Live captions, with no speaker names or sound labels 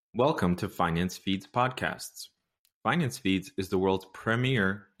Welcome to Finance Feeds Podcasts. Finance Feeds is the world's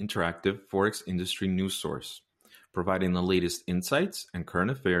premier interactive Forex industry news source, providing the latest insights and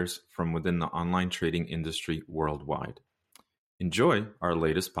current affairs from within the online trading industry worldwide. Enjoy our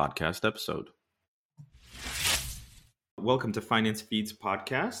latest podcast episode. Welcome to Finance Feeds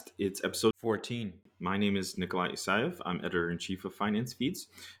Podcast. It's episode 14. My name is Nikolai Isayev. I'm editor-in-chief of Finance Feeds.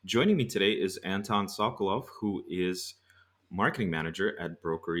 Joining me today is Anton Sokolov, who is marketing manager at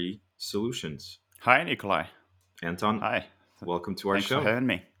Brokeree Solutions. Hi, Nikolai. Anton, Hi. welcome to our Thanks show. for having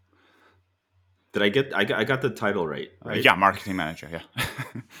me. Did I got the title right? Yeah, marketing manager. Yeah,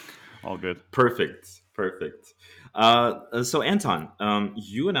 all good. Perfect. So Anton,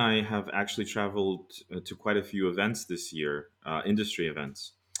 you and I have actually traveled to quite a few events this year, industry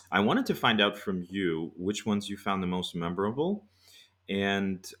events. I wanted to find out from you which ones you found the most memorable,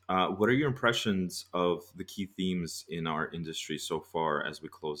 and what are your impressions of the key themes in our industry so far as we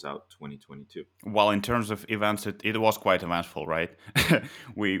close out 2022? Well, in terms of events, it was quite eventful, right?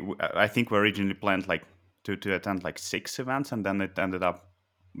 I think we originally planned to attend 6 events, and then it ended up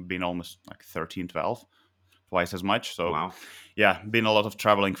being almost 13, 12, twice as much. So Wow. yeah, been a lot of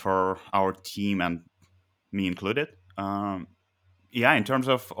traveling for our team and me included. Yeah, in terms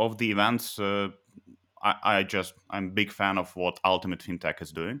of the events, I'm a big fan of what Ultimate FinTech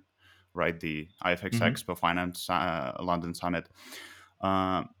is doing, right? The IFX Mhm. Expo Finance London Summit.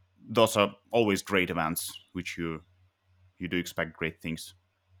 Uh, those are always great events, which you do expect great things,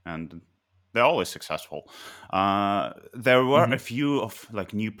 and they're always successful. There were a Mhm. few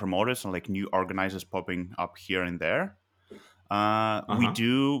of new promoters and new organizers popping up here and there. We Uh-huh.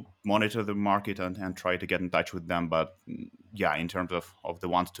 do monitor the market and try to get in touch with them, but yeah, in terms of the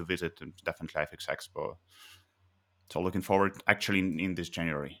ones to visit, definitely IFX Expo. So looking forward, actually, in this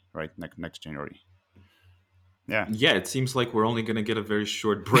January, right? Next January. Yeah. Yeah, it seems like we're only going to get a very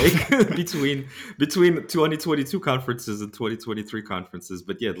short break between 2022 conferences and 2023 conferences.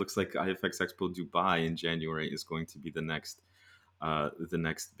 But yeah, it looks like IFX Expo Dubai in January is going to be the next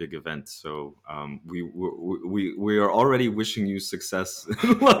big event. So we are already wishing you success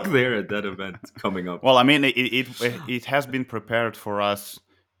and luck there at that event coming up. Well, I mean, it has been prepared for us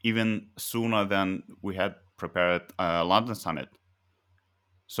even sooner than we had prepared London Summit.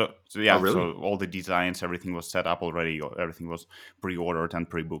 So Oh, yeah, really? so all the designs, everything was set up already. Everything was pre-ordered and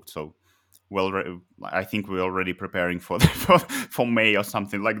pre-booked. So I think we're already preparing for for May or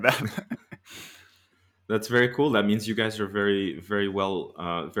something like that. That's very cool. That means you guys are very well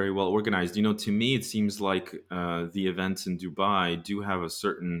organized. You know, to me, it seems like the events in Dubai do have a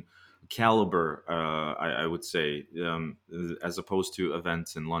certain caliber. I would say, as opposed to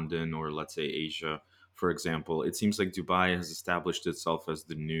events in London or let's say Asia, for example. It seems like Dubai has established itself as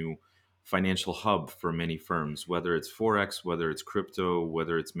the new financial hub for many firms, whether it's forex, whether it's crypto,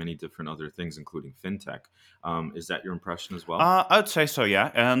 whether it's many different other things, including fintech. Is that your impression as well? I'd say so, yeah.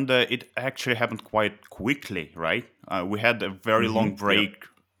 And it actually happened quite quickly, right? We had a very long Yep. break,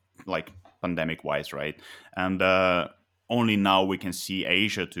 like pandemic-wise, right? And only now we can see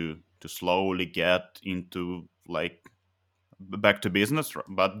Asia to slowly get into back to business.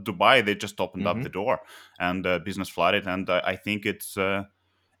 But Dubai, they just opened up the Hmm. door and business flooded. And I think it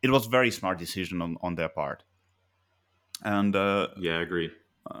was very smart decision on their part. And Yeah, I agree.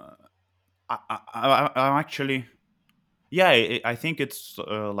 I'm actually. Yeah, I think it's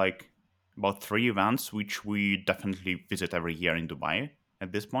about 3 events which we definitely visit every year in Dubai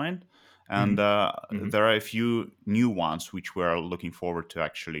at this point, and Hmm. Hmm. there are a few new ones which we're looking forward to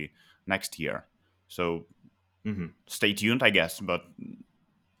actually next year. So Hmm. stay tuned, I guess. But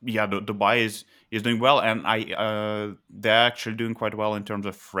yeah, Dubai is doing well, and they're actually doing quite well in terms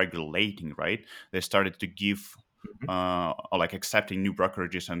of regulating. Right, they started to give or accepting new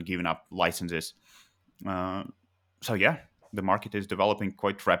brokerages and giving up licenses. Uh, so yeah, the market is developing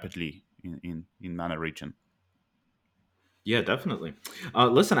quite rapidly in MENA region. Yeah, definitely.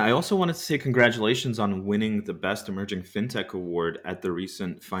 Listen, I also wanted to say congratulations on winning the Best Emerging FinTech Award at the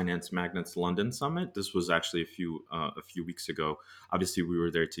recent Finance Magnates London Summit. This was actually a few weeks ago. Obviously, we were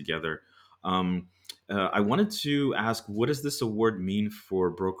there together. Um, I wanted to ask, what does this award mean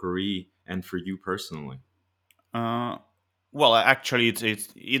for Brokeree and for you personally? Uh, well, actually,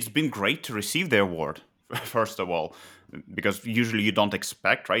 it's been great to receive the award. First of all, because usually you don't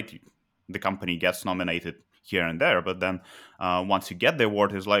expect, right? The company gets nominated here and there, but then once you get the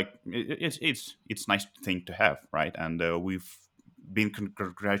award, it's like it's nice thing to have, right? And we've been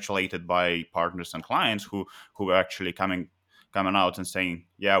congratulated by partners and clients who are actually coming out and saying,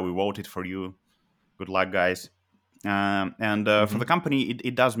 "Yeah, we voted for you. Good luck, guys." And for the Hmm. company,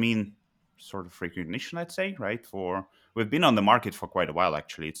 it does mean sort of recognition, I'd say, right? For we've been on the market for quite a while,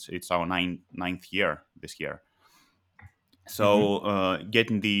 actually. It's our ninth year this year. So Hmm.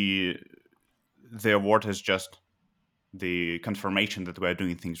 getting the award is just the confirmation that we're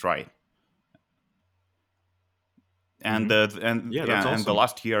doing things right. And Hmm. and Yeah, that's yeah, and the awesome.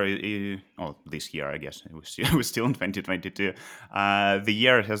 last year, oh, this year, I guess we're still in 2022. The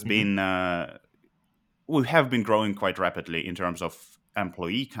year has Hmm. been we have been growing quite rapidly in terms of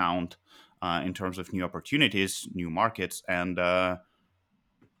employee count, in terms of new opportunities, new markets, and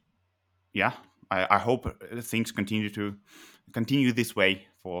yeah, I hope things continue this way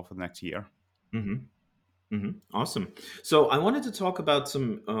for the next year. Hmm. Awesome. So I wanted to talk about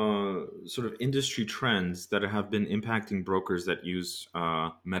some sort of industry trends that have been impacting brokers that use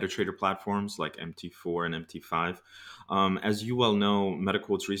MetaTrader platforms like MT4 and MT5. As you well know,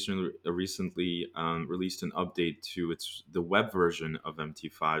 Metaquotes recently released an update to the web version of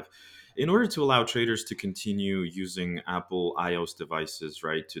MT5 in order to allow traders to continue using Apple iOS devices,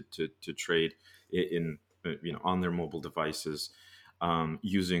 right, to trade in on their mobile devices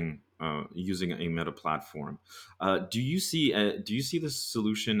using a meta platform. Do you see this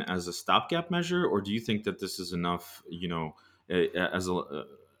solution as a stopgap measure, or do you think that this is enough?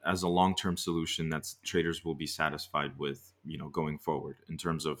 As a long term solution that traders will be satisfied with, going forward in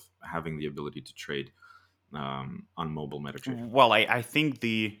terms of having the ability to trade on mobile MetaTrader. Well, I think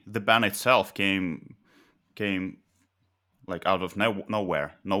the ban itself came like out of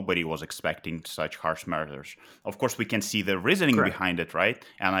nowhere. Nobody was expecting such harsh measures. Of course, we can see the reasoning Correct. behind it, right?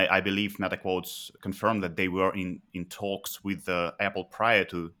 And I believe Metaquotes confirmed that they were in talks with Apple prior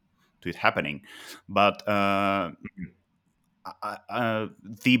to it happening. But the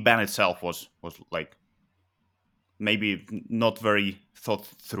ban itself was like maybe not very thought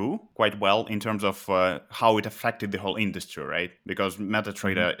through quite well in terms of how it affected the whole industry, right? Because Hmm.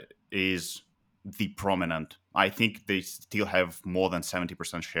 MetaTrader is the prominent. I think they still have more than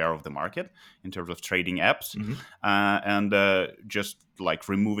 70% share of the market in terms of trading apps, Hmm. and just like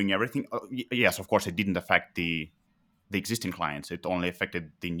removing everything. Yes, of course, it didn't affect the existing clients. It only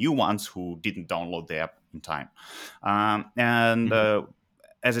affected the new ones who didn't download the app in time. And Hmm.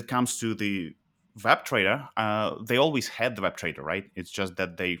 as it comes to the web trader, they always had the web trader, right? It's just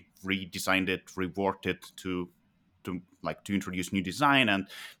that they redesigned it, reworked it to introduce new design and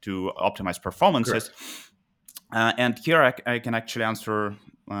to optimize performances. Correct. And here I can actually answer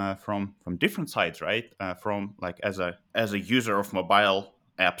from different sides, right? From like as a user of mobile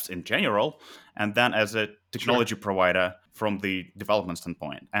apps in general, and then as a Sure. technology provider from the development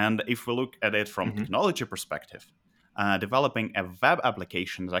standpoint. And if we look at it from Hmm. technology perspective, developing a web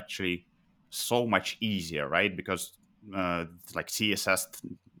application is actually so much easier, right? Because like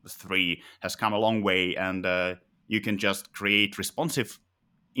CSS3 has come a long way, and you can just create responsive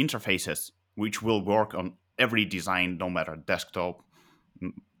interfaces which will work on every design, no matter desktop,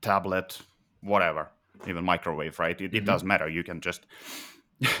 tablet, whatever, even microwave, right? It doesn't Hmm. matter. You can just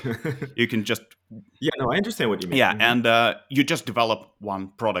you can just Yeah, no, I understand what you mean. yeah, Hmm. and you just develop one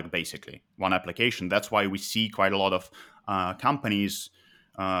product, basically one application. That's why we see quite a lot of companies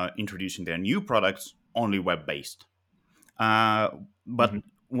introducing their new products only web based. But Hmm.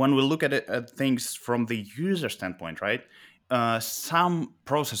 when we look at things from the user standpoint, right? Some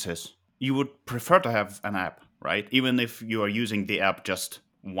processes you would prefer to have an app, right? Even if you are using the app just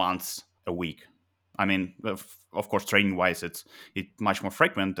once a week. I mean, of course, training wise, it's much more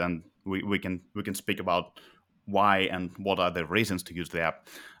frequent, and we can speak about why and what are the reasons to use the app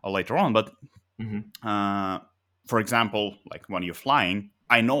later on. But Hmm. uh, for example, like when you're flying,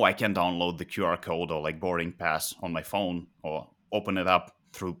 I know I can download the QR code or like boarding pass on my phone or open it up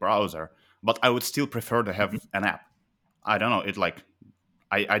through browser, but I would still prefer to have an app. I don't know. It like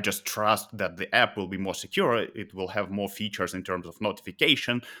I just trust that the app will be more secure. It will have more features in terms of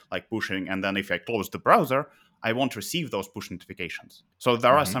notification, like pushing. And then if I close the browser, I won't receive those push notifications. So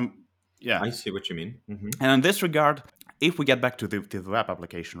there are Hmm. some, yeah. I see what you mean. Hmm. And in this regard, if we get back to the web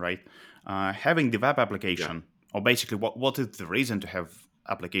application, right? Having the web Yeah. application, or basically what is the reason to have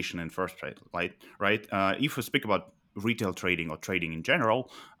application in first place, right? If we speak about retail trading or trading in general,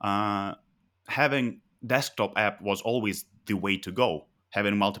 having desktop app was always the way to go.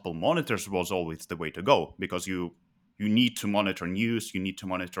 Having multiple monitors was always the way to go because you need to monitor news, you need to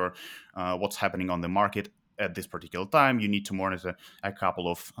monitor what's happening on the market at this particular time. You need to monitor a couple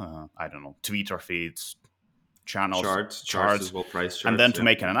of I don't know, Twitter feeds, channels, Charts as charts, well, price and then charts. to Yeah.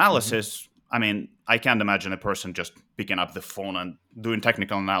 make an Hmm. analysis. I mean, I can't imagine a person just picking up the phone and doing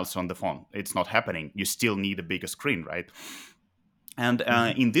technical analysis on the phone. It's not happening. You still need a bigger screen, right? And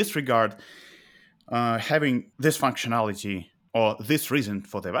Hmm. in this regard, having this functionality or this reason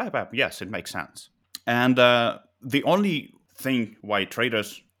for the web app, yes, it makes sense. And the only thing why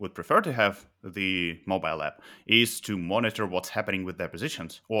traders would prefer to have the mobile app is to monitor what's happening with their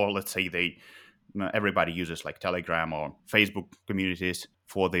positions. Or let's say they everybody uses like Telegram or Facebook communities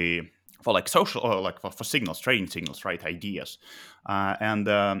for the for like social or like for signals, trading signals, right? Ideas, and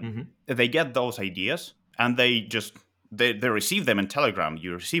Hmm. they get those ideas and they receive them in Telegram.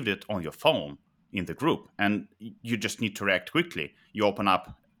 You received it on your phone in the group, and you just need to react quickly. You open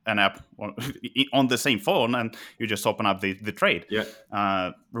up an app on the same phone, and you just open up the trade. Yeah.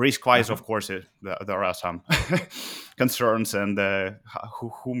 Risk-wise, Uh-huh. of course, there are some concerns and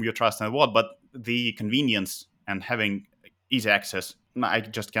whom you trust and what, but the convenience and having easy access, I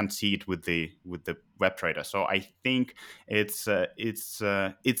just can't see it with the web trader. So I think it's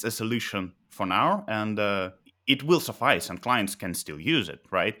a solution for now, and it will suffice, and clients can still use it,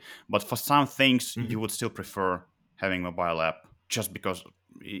 right? But for some things, you Hmm. would still prefer having mobile app just because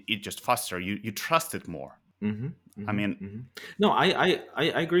it's just faster. You trust it more. Hmm. I Hmm. mean, Hmm. No, I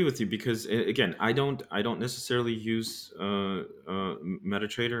agree with you because again, I don't necessarily use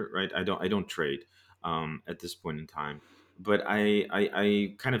MetaTrader, right? I don't trade at this point in time, but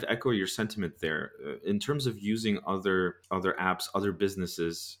I kind of echo your sentiment there in terms of using other apps, other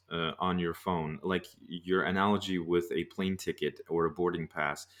businesses on your phone. Like your analogy with a plane ticket or a boarding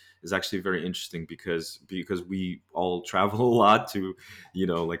pass is actually very interesting because we all travel a lot to,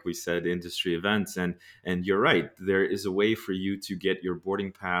 like we said, industry events. And you're right. There is a way for you to get your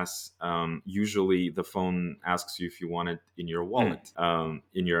boarding pass. Usually, the phone asks you if you want it in your mm, wallet,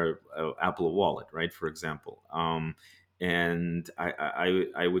 in your Apple Wallet, right? For example. And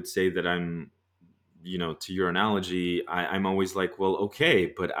I would say that to your analogy, I'm always like, well, okay,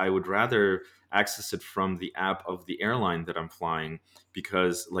 but I would rather access it from the app of the airline that I'm flying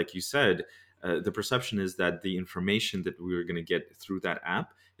because, like you said, the perception is that the information that we're going to get through that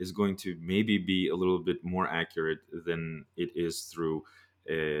app is going to maybe be a little bit more accurate than it is through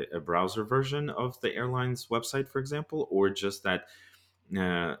a browser version of the airline's website, for example, or just that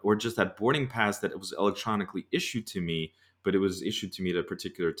boarding pass that was electronically issued to me, but it was issued to me at a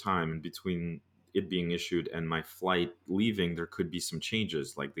particular time, and between it being issued and my flight leaving, there could be some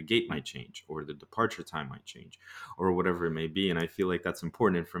changes, like the gate might change or the departure time might change or whatever it may be. And I feel like that's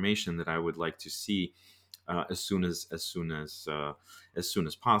important information that I would like to see as soon as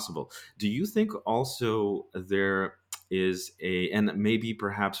possible. Do you think also there is and maybe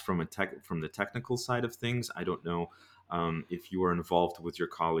perhaps from the technical side of things, I don't know if you are involved with your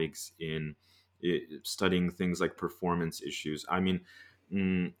colleagues in studying things like performance issues. I mean,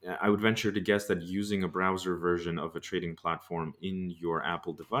 I would venture to guess that using a browser version of a trading platform in your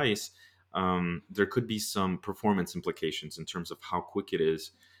Apple device, there could be some performance implications in terms of how quick it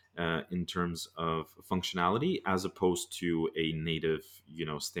is, in terms of functionality, as opposed to a native,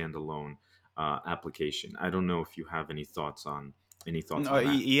 standalone application. I don't know if you have any thoughts no, on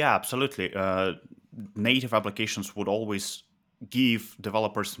that. yeah, absolutely. Native applications would always give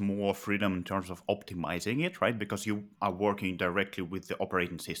developers more freedom in terms of optimizing it, right? Because you are working directly with the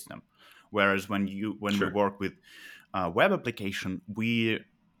operating system. Whereas when we Sure. work with web application, we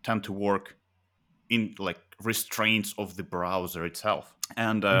tend to work in like restraints of the browser itself,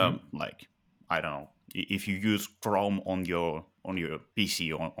 and Hmm. like I don't know, if you use Chrome on your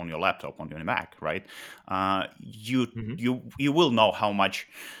PC, on your laptop, on your Mac, right? You Hmm. you will know how much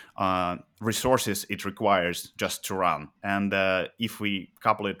resources it requires just to run, and if we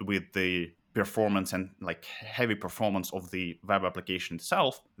couple it with the performance and like heavy performance of the web application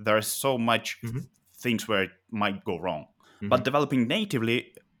itself, there is so much Hmm. things where it might go wrong. But Hmm. developing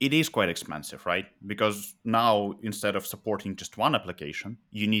natively, it is quite expensive, right? Because now instead of supporting just one application,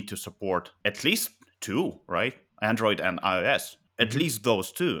 you need to support at least two, right? Android and iOS, at Hmm. least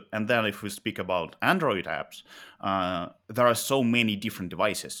those two. And then if we speak about Android apps, there are so many different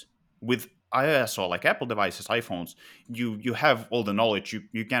devices. With iOS or like Apple devices, iPhones, you have all the knowledge.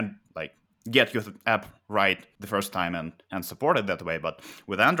 You can like get your app right the first time and support it that way. But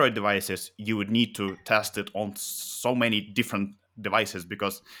with Android devices, you would need to test it on so many different devices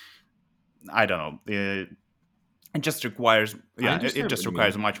because I don't know. It just requires, I yeah, it understand what just you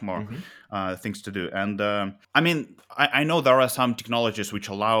requires mean. much more Hmm. things to do. And I mean, I know there are some technologies which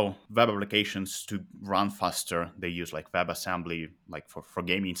allow web applications to run faster. They use like WebAssembly, like for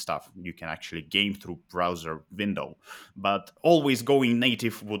gaming stuff. You can actually game through browser window, but always going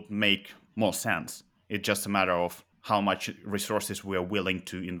native would make more sense. It's just a matter of how much resources we are willing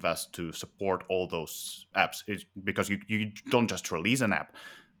to invest to support all those apps. Because you don't just release an app.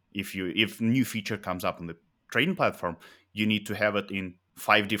 If new feature comes up on the trading platform, you need to have it in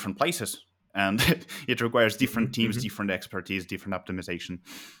 5 different places and it requires different Hmm. teams, Hmm. different expertise, different optimization.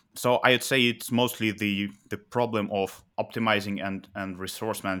 So I'd say it's mostly the problem of optimizing and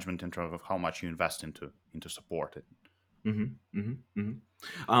resource management in terms of how much you invest into support. Hmm. Hmm.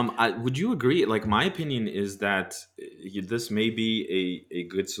 Hmm. Would you agree? Like, my opinion is that this may be a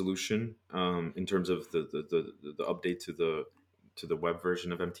good solution in terms of the update to the web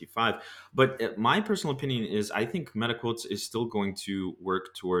version of MT5. But my personal opinion is, I think Metaquotes is still going to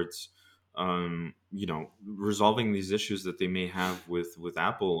work towards, resolving these issues that they may have with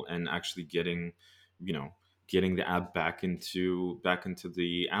Apple, and actually getting, you know, getting the app back into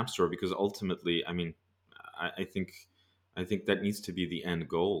the App Store, because ultimately, I mean, I think that needs to be the end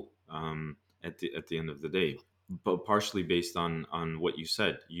goal, at the end of the day. But partially based on what you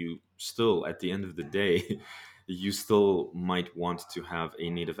said, you still, at the end of the day, you still might want to have a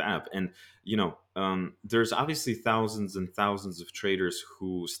native app. And there's obviously thousands and thousands of traders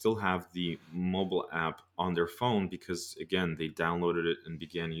who still have the mobile app on their phone, because again, they downloaded it and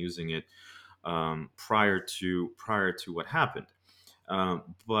began using it prior to what happened.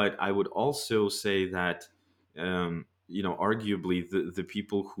 But I would also say that, arguably, the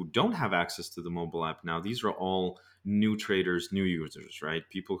people who don't have access to the mobile app now, these are all new traders, new users, right?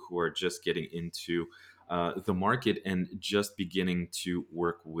 People who are just getting into the market and just beginning to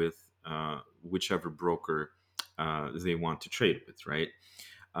work with whichever broker they want to trade with, right?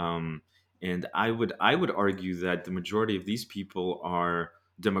 Um, and I would argue that the majority of these people are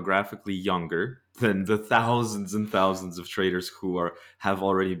demographically younger than the thousands and thousands of traders who have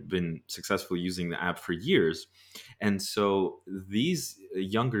already been successfully using the app for years. And so these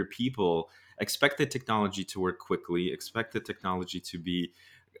younger people expect the technology to work quickly, expect the technology to be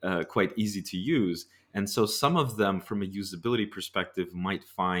quite easy to use. And so some of them, from a usability perspective, might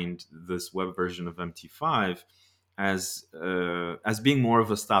find this web version of MT5 as being more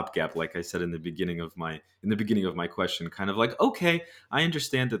of a stopgap, like I said in the beginning of my question, kind of like, okay, I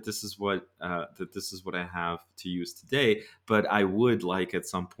understand that this is what I have to use today, but I would like at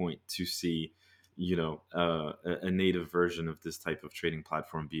some point to see, a native version of this type of trading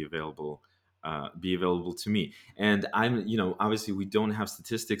platform be available to me. And obviously, we don't have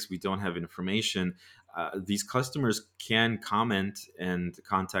statistics, we don't have information. These customers can comment and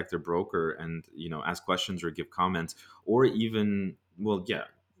contact their broker, and ask questions or give comments, or even, well, yeah,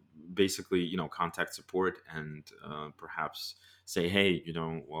 basically, contact support, and perhaps say, hey,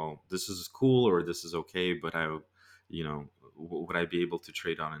 well, this is cool, or this is okay, but would I be able to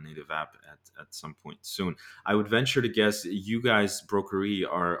trade on a native app at some point soon? I would venture to guess you guys, Brokeree,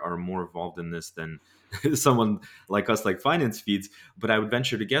 are more involved in this than someone like us, like Finance Feeds. But I would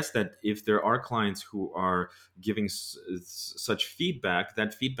venture to guess that if there are clients who are giving such feedback,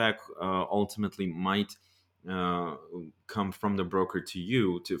 that feedback ultimately might uh, come from the broker to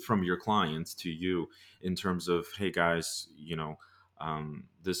you, from your clients to you, in terms of, hey guys,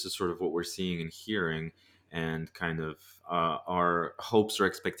 this is sort of what we're seeing and hearing, and kind of our hopes or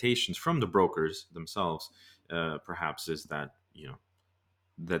expectations from the brokers themselves, perhaps, is that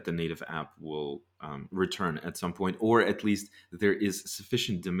that the native app will return at some point, or at least there is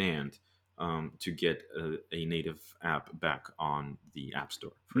sufficient demand to get a native app back on the App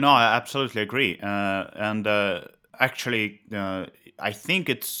Store, for No, I example. absolutely agree. And actually, I think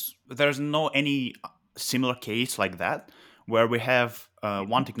there's no any similar case like that where we have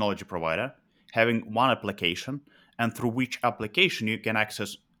one technology provider having one application, and through which application you can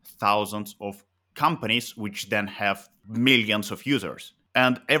access thousands of companies, which then have millions of users,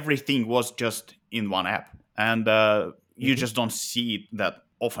 and everything was just in one app. And you Hmm. just don't see it that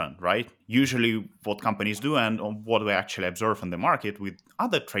often, right? Usually, what companies do, and what we actually observe in the market with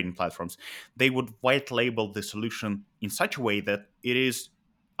other trading platforms, they would white label the solution in such a way that it is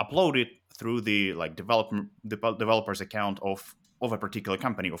uploaded through the like developer's account of a particular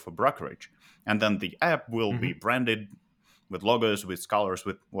company, of a brokerage, and then the app will be Hmm. branded with logos, with colors,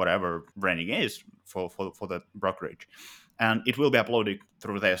 with whatever branding is for the brokerage, and it will be uploaded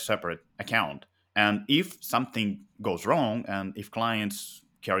through their separate account. And if something goes wrong, and if clients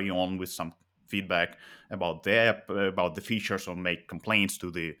carry on with some feedback about the app, about the features, or make complaints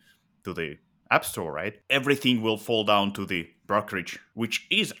to the app store, right? Everything will fall down to the brokerage, which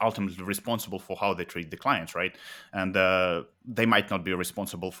is ultimately responsible for how they treat the clients, right? And they might not be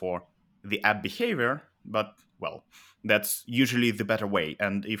responsible for the app behavior, but well, that's usually the better way.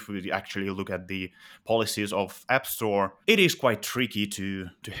 And if we actually look at the policies of App Store, it is quite tricky to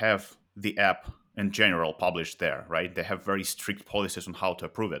have the app in general published there, right? They have very strict policies on how to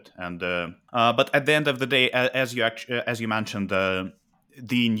approve it, and but at the end of the day, as you mentioned,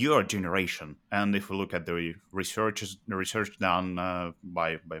 the newer generation, and if we look at the research done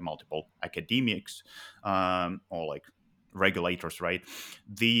by multiple academics or like regulators, right?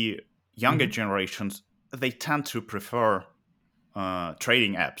 The younger Hmm. generations, they tend to prefer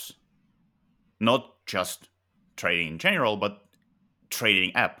trading apps, not just trading in general, but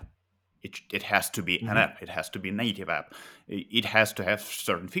trading app. It has to be an Hmm. app. It has to be a native app. It has to have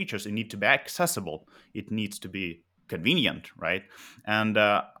certain features. It needs to be accessible. It needs to be convenient, right? And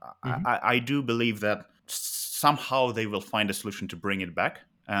Hmm. I do believe that somehow they will find a solution to bring it back.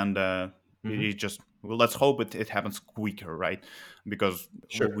 And it Hmm. just, well, let's hope it happens quicker, right? Because we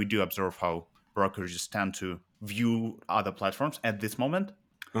Sure. do observe how brokerages tend to view other platforms at this moment,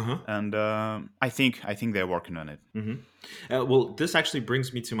 Uh-huh. and I think they're working on it. Hmm. Well, this actually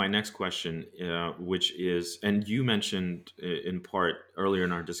brings me to my next question, which is, and you mentioned in part earlier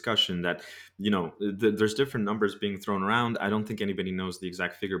in our discussion that there's different numbers being thrown around. I don't think anybody knows the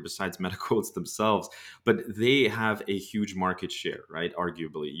exact figure besides Metaquotes themselves, but they have a huge market share, right?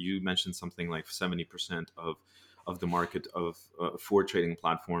 Arguably, you mentioned something like 70% of the market of for trading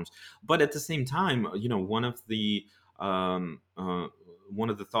platforms. But at the same time, um, uh, one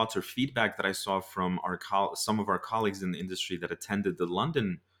of the thoughts or feedback that I saw from some of our colleagues in the industry that attended the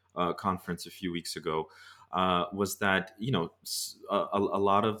London conference a few weeks ago was that a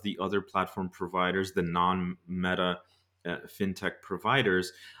lot of the other platform providers, the non-meta fintech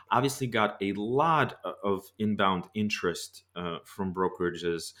providers, obviously got a lot of inbound interest from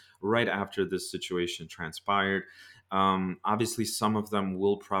brokerages right after this situation transpired. Obviously, some of them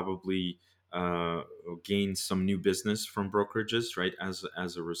will probably uh, gain some new business from brokerages, right?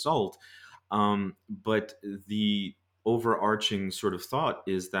 As a result, but the overarching sort of thought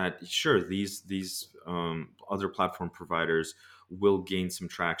is that sure, these other platform providers will gain some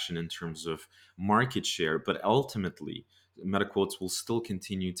traction in terms of market share, but ultimately, MetaQuotes will still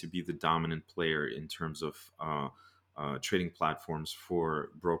continue to be the dominant player in terms of trading platforms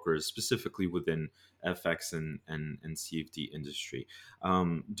for brokers, specifically within FX and CFD industry.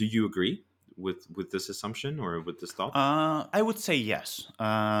 Do you agree with this assumption or with this thought? I would say yes.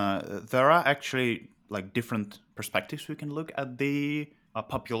 There are actually like different perspectives we can look at the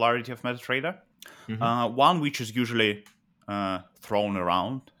popularity of MetaTrader. Hmm. One which is usually thrown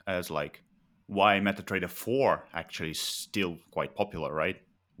around as like why MetaTrader 4 actually is still quite popular, right?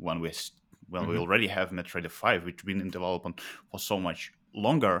 When we Hmm. already have MetaTrader 5, which has been in development for so much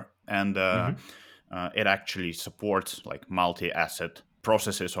longer, and Hmm. it actually supports like multi-asset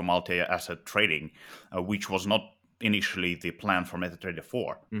processes or multi-asset trading, which was not initially the plan for MetaTrader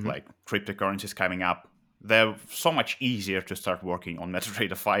 4. Hmm. Like cryptocurrencies coming up, they're so much easier to start working on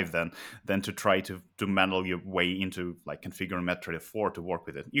MetaTrader 5 than to try to manual your way into like configuring MetaTrader 4 to work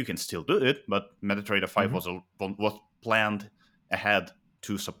with it. You can still do it, but MetaTrader 5 Hmm. was planned ahead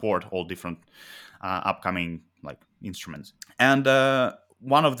to support all different upcoming like instruments. And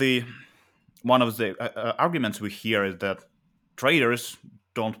one of the arguments we hear is that traders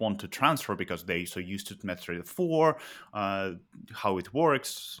don't want to transfer because they so used to MetaTrader 4, uh, how it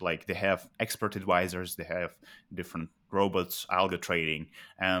works. Like they have expert advisors, they have different robots, algo trading,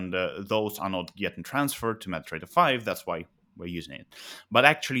 and those are not getting transferred to MetaTrader 5. That's why we're using it. But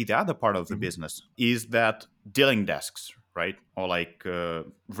actually, the other part of the Hmm. business is that dealing desks, right, or like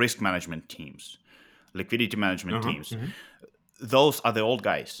risk management teams, liquidity management Uh-huh. teams, Hmm. those are the old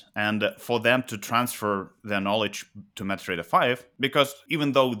guys. And for them to transfer their knowledge to MetaTrader 5, because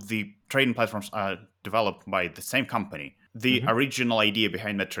even though the trading platforms are developed by the same company, the Hmm. original idea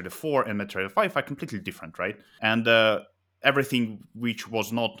behind MetaTrader 4 and MetaTrader 5 are completely different, right? And everything which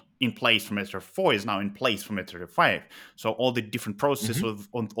was not in place for MetaTrader 4 is now in place for MetaTrader 5. So all the different processes Hmm. of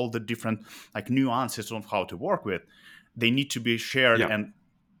on all the different like nuances of how to work with, they need to be shared Yeah. and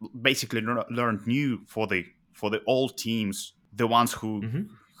basically learned new for the old teams, the ones Hmm.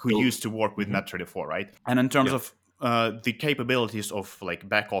 who used to work with Hmm. MetaTrader 4, right? And in terms Yeah. of the capabilities of like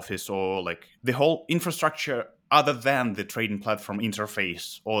back office or like the whole infrastructure other than the trading platform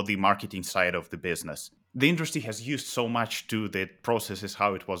interface or the marketing side of the business, the industry has used so much to the processes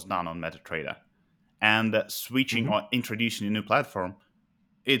how it was done on MetaTrader. And switching Hmm. or introducing a new platform,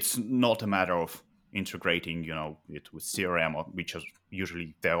 it's not a matter of integrating it with CRM, or which is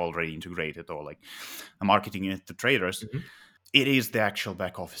usually they're already integrated, or like marketing it to traders. Hmm. It is the actual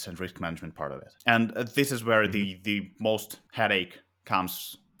back office and risk management part of it, and this is where Hmm. the most headache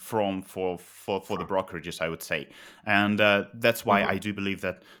comes from for the From. brokerages, I would say. And that's why Uh-huh. I do believe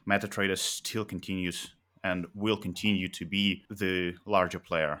that MetaTrader still continues and will continue to be the larger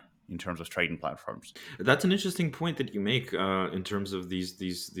player in terms of trading platforms. That's an interesting point that you make in terms of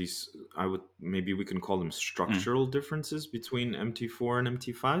these. I would maybe we can call them Mm. structural differences between MT4 and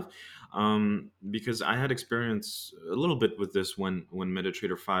MT5, because I had experience a little bit with this when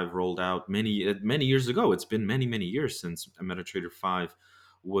MetaTrader 5 rolled out many years ago. It's been many years since MetaTrader 5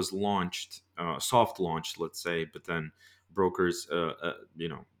 was launched, soft launched, let's say, but then brokers,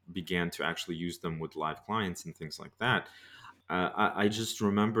 began to actually use them with live clients and things like that. I just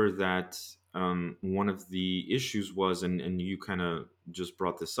remember that one of the issues was, and you kind of just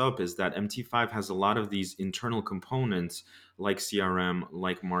brought this up, is that MT5 has a lot of these internal components like CRM,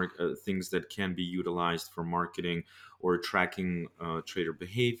 like things that can be utilized for marketing or tracking trader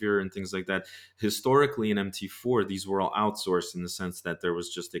behavior and things like that. Historically, in MT4, these were all outsourced in the sense that there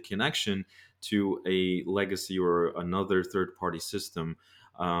was just a connection to a legacy or another third party system,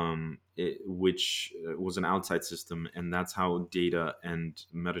 which was an outside system, and that's how data and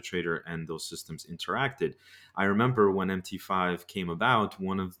MetaTrader and those systems interacted. I remember when MT5 came about,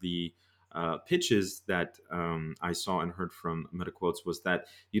 one of the pitches that I saw and heard from Metaquotes was that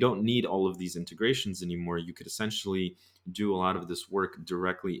you don't need all of these integrations anymore. You could essentially do a lot of this work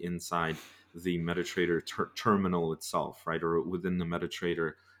directly inside the MetaTrader terminal itself, right, or within the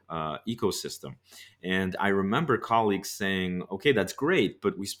MetaTrader ecosystem. And I remember colleagues saying, okay, that's great,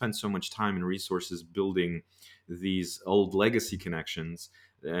 but we spent so much time and resources building these old legacy connections,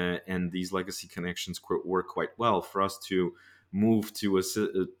 and these legacy connections work quite well for us to move to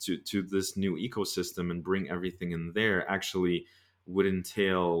this new ecosystem and bring everything in there actually would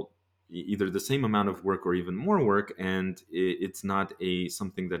entail either the same amount of work or even more work, and it's not a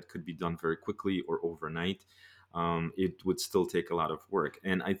something that could be done very quickly or overnight. It would still take a lot of work.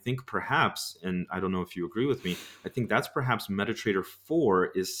 And I think perhaps, and I don't know if you agree with me, I think that's perhaps MetaTrader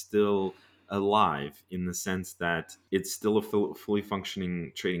 4 is still alive in the sense that it's still a fully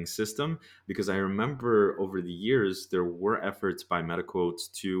functioning trading system. Because I remember over the years, there were efforts by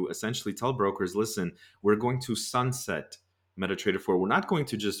Metaquotes to essentially tell brokers, listen, we're going to sunset MetaTrader 4. We're not going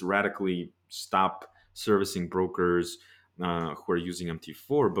to just radically stop servicing brokers who are using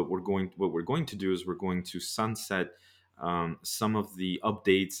MT4. But what we're going to do is we're going to sunset some of the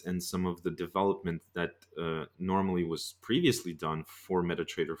updates and some of the development that normally was previously done for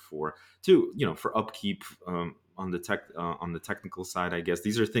MetaTrader 4 to for upkeep. On the technical side, I guess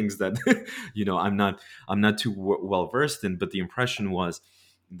these are things that I'm not too well versed in, but the impression was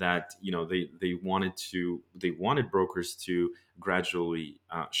that they wanted brokers to gradually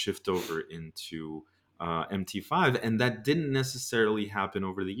shift over into MT5, and that didn't necessarily happen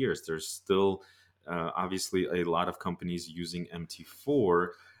over the years. There's still obviously a lot of companies using MT4.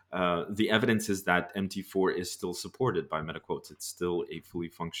 The evidence is that MT4 is still supported by Metaquotes. It's still a fully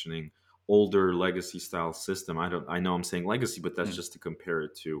functioning older legacy style system. I know I'm saying legacy, but that's Mm. just to compare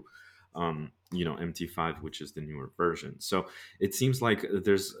it to MT5, which is the newer version. So it seems like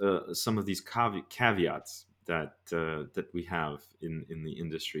there's some of these caveats that we have in the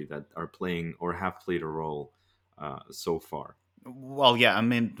industry that are playing or have played a role so far. Well, yeah, I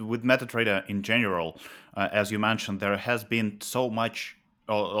mean, with MetaTrader in general, as you mentioned, there has been so much,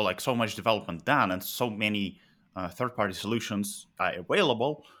 or like so much development done, and so many third-party solutions are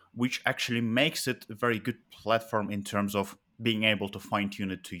available, which actually makes it a very good platform in terms of being able to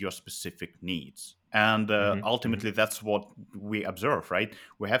fine-tune it to your specific needs. And Hmm. Hmm. ultimately, that's what we observe, right?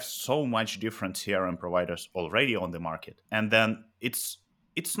 We have so much different CRM providers already on the market, and then it's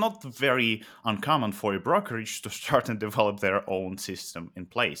not very uncommon for a brokerage to start and develop their own system in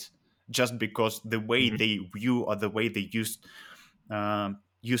place, just because the way Hmm. they view or the way they used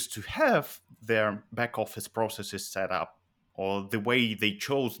to have their back office processes set up, or the way they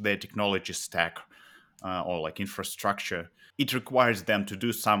chose their technology stack, or like infrastructure, it requires them to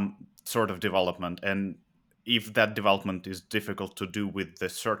do some sort of development. And if that development is difficult to do with the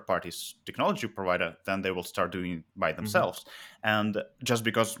third party's technology provider, then they will start doing it by Hmm. themselves. And just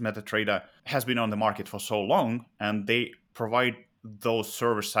because MetaTrader has been on the market for so long and they provide those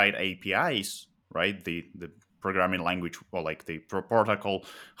server side APIs, right? The programming language, or like the protocol,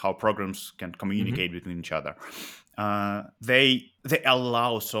 how programs can Hmm. communicate between each other. They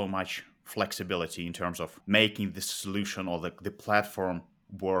allow so much flexibility in terms of making the solution or the platform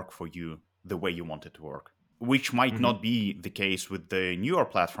work for you the way you want it to work, which might Hmm. not be the case with the newer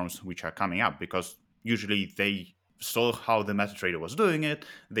platforms which are coming up, because usually they saw how the MetaTrader was doing it.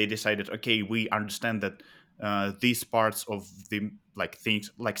 They decided, okay, we understand that these parts of the like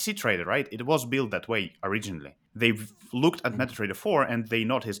things like CTrader, right? It was built that way originally. They've looked at Hmm. MetaTrader 4 and they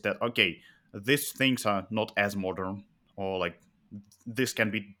noticed that, okay, these things are not as modern, or like this can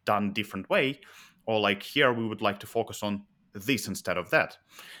be done different way, or like here we would like to focus on this instead of that.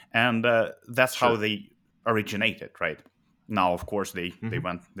 And that's how Sure. they originated, right? Now, of course, they Hmm.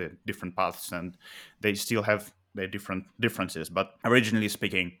 went the different paths, and they still have their different differences. But originally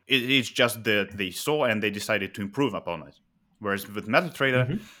speaking, it's just that they saw and they decided to improve upon it. Whereas with MetaTrader,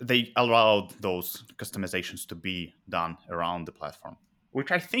 Hmm. they allowed those customizations to be done around the platform, which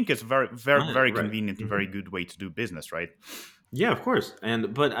I think is very, very, very Right. convenient and Hmm. very good way to do business, right? Yeah, of course.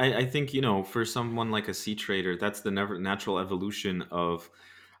 And but I think, for someone like a C trader, that's the never natural evolution of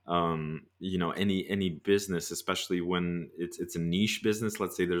any business, especially when it's a niche business.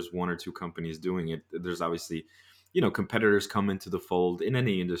 Let's say there's one or two companies doing it. There's obviously, competitors come into the fold in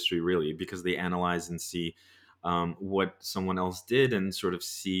any industry really, because they analyze and see what someone else did, and sort of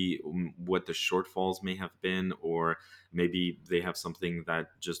see what the shortfalls may have been, or maybe they have something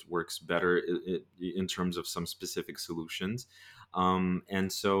that just works better in terms of some specific solutions.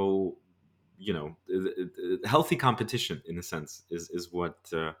 And so, healthy competition, in a sense, is what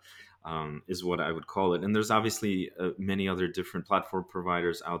I would call it. And there's obviously many other different platform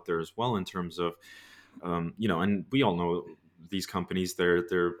providers out there as well, in terms of, and we all know these companies.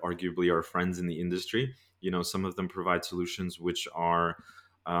 They're arguably our friends in the industry. Some of them provide solutions which are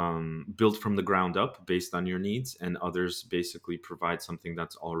built from the ground up based on your needs, and others basically provide something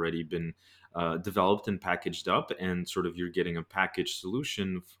that's already been developed and packaged up, and sort of you're getting a packaged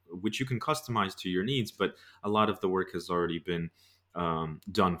solution which you can customize to your needs, but a lot of the work has already been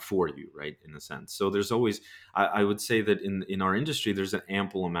done for you, right? In a sense. So there's always, I would say that in our industry, there's an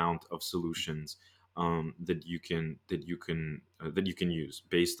ample amount of solutions that you can use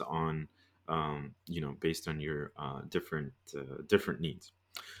based on your different needs.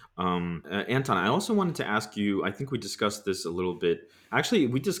 Anton, I also wanted to ask you. I think we discussed this a little bit. Actually,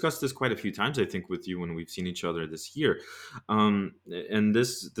 we discussed this quite a few times, I think, with you when we've seen each other this year. And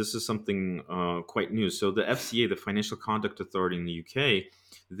this is something quite new. So the FCA, the Financial Conduct Authority in the UK,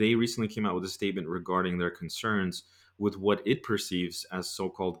 they recently came out with a statement regarding their concerns with what it perceives as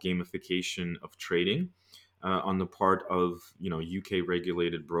so-called gamification of trading on the part of UK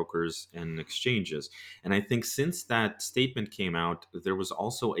regulated brokers and exchanges. And I think since that statement came out, there was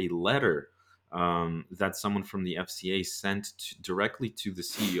also a letter that someone from the FCA sent directly to the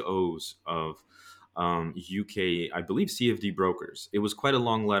CEOs of UK, I believe, CFD brokers. It was quite a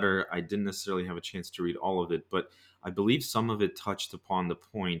long letter. I didn't necessarily have a chance to read all of it, but I believe some of it touched upon the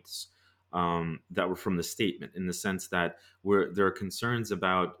points that were from the statement, in the sense that there are concerns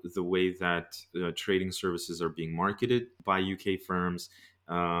about the way that trading services are being marketed by UK firms,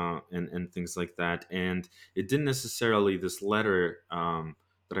 and things like that. And it didn't necessarily, this letter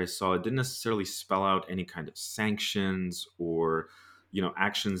that I saw, it didn't necessarily spell out any kind of sanctions or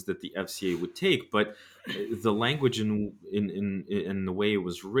actions that the FCA would take, but the language in the way it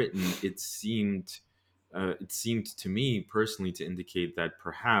was written, it seemed to me personally to indicate that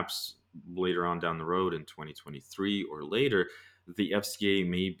perhaps later on down the road in 2023 or later, the FCA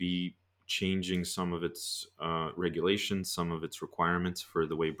may be changing some of its regulations, some of its requirements for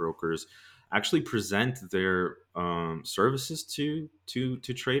the way brokers actually present their services to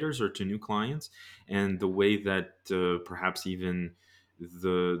traders or to new clients, and the way that perhaps even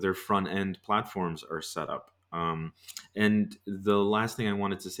their front end platforms are set up. And the last thing I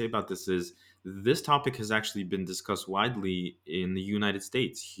wanted to say about this is this topic has actually been discussed widely in the United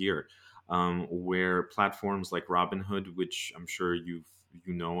States here, where platforms like Robinhood, which I'm sure you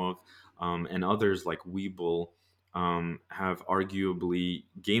know of, and others like Webull, have arguably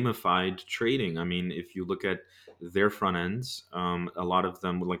gamified trading. I mean, if you look at their front ends, a lot of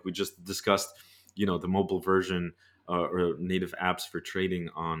them, like we just discussed, the mobile version or native apps for trading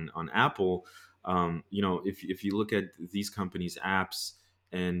on Apple. If you look at these companies' apps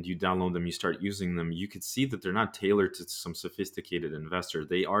and you download them, you start using them, you could see that they're not tailored to some sophisticated investor.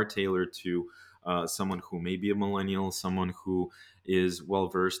 They are tailored to someone who may be a millennial, someone who is well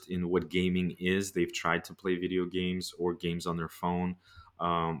versed in what gaming is. They've tried to play video games or games on their phone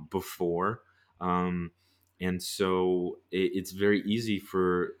before. And so it's very easy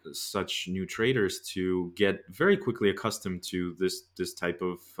for such new traders to get very quickly accustomed to this type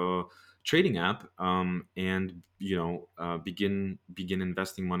of trading app, and begin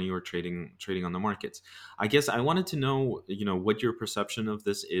investing money or trading on the markets. I guess I wanted to know what your perception of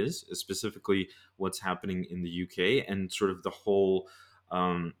this is, specifically what's happening in the UK, and sort of the whole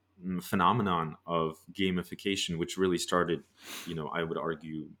phenomenon of gamification, which really started, I would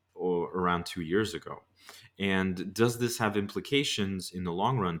argue, around 2 years ago. And does this have implications in the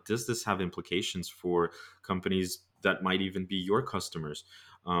long run? Does this have implications for companies that might even be your customers,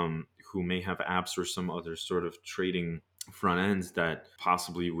 who may have apps or some other sort of trading front ends that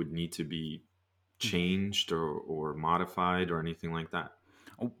possibly would need to be changed or modified or anything like that?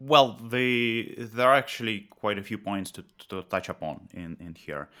 Well, there are actually quite a few points to touch upon in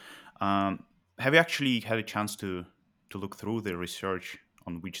here. Um, have you actually had a chance to look through the research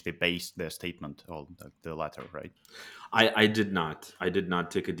on which they based their statement, or the latter, right? I did not. I did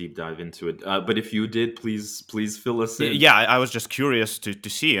not take a deep dive into it. But if you did, please fill us in. Yeah, I was just curious to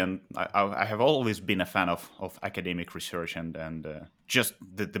see, and I have always been a fan of academic research and just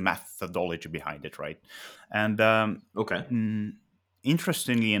the methodology behind it, right? And Okay. mm,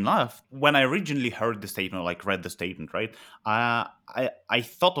 interestingly enough, when I originally heard the statement, like read the statement, right, I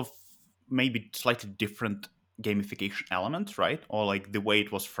thought of maybe slightly different gamification elements, right, or like the way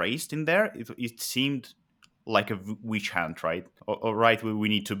it was phrased in there. It seemed like a witch hunt, right? Or right, we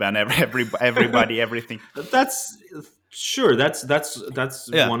need to ban everybody, everything. That's sure. That's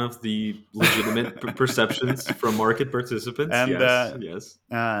Yeah, one of the legitimate perceptions from market participants. and Yes, yes.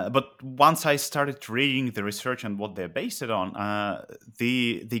 but once I started reading the research and what they're based it on,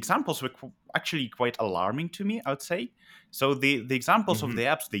 the examples were actually quite alarming to me, I would say. So the examples of the Hmm.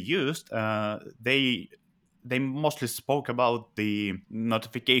 apps they used, they mostly spoke about the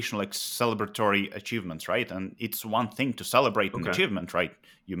notification, like celebratory achievements, right? And it's one thing to celebrate an Okay. achievement, right?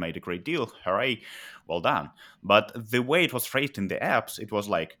 You made a great deal, hooray, well done. But the way it was phrased in the apps, it was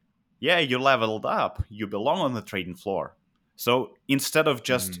like, yeah, you leveled up, you belong on the trading floor. So instead of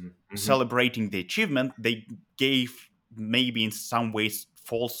just Hmm. Hmm. celebrating the achievement, they gave maybe in some ways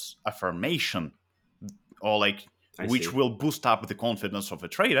false affirmation, or like I which see. will boost up the confidence of a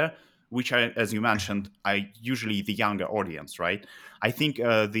trader, which I, as you mentioned, I usually the younger audience, right? I think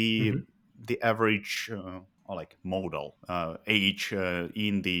Hmm. the average or like modal age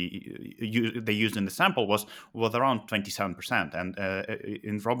in they used in the sample was around 27%, and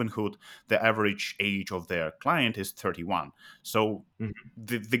in Robinhood the average age of their client is 31. So Hmm.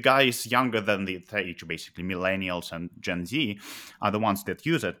 the guys younger than the age, basically millennials and Gen Z, are the ones that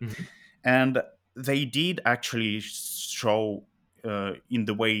use it. Hmm. And they did actually show in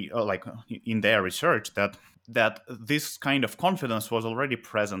the way like in their research that this kind of confidence was already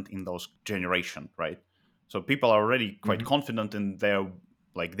present in those generation, right? So people are already quite Hmm. confident in their,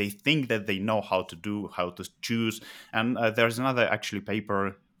 like they think that they know how to do, how to choose. And there's another actually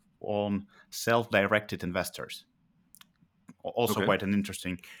paper on self-directed investors, also Okay. quite an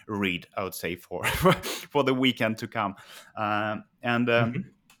interesting read, I would say, for for the weekend to come. And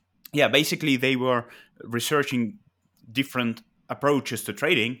Hmm. Yeah, basically they were researching different approaches to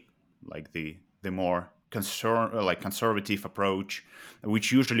trading, like the more like conservative approach,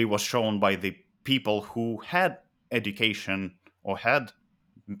 which usually was shown by the people who had education or had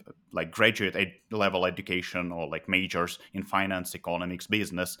like graduate level education, or like majors in finance, economics,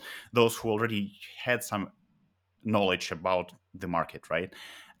 business, those who already had some knowledge about the market, right?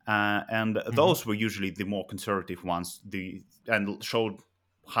 And Hmm. those were usually the more conservative ones, and showed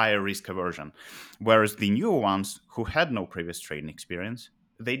higher risk aversion. Whereas the newer ones who had no previous trading experience,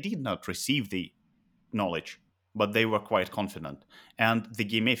 they did not receive the knowledge, but they were quite confident. And the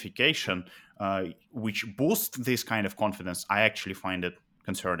gamification, which boosts this kind of confidence, I actually find it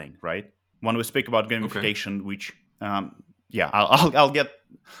concerning, right? When we speak about Okay. gamification, which yeah, I'll get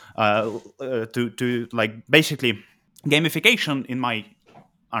to like basically gamification in my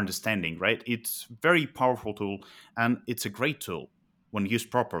understanding, right? It's very powerful tool, and it's a great tool when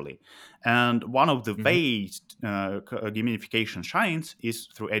used properly. And one of the Hmm. ways gamification shines is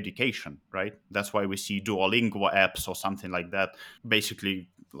through education, right? That's why we see Duolingo apps or something like that, basically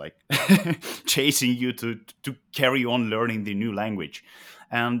like chasing you to carry on learning the new language.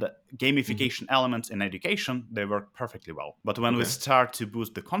 And Hmm. gamification elements in education, they work perfectly well. But when we Okay. start to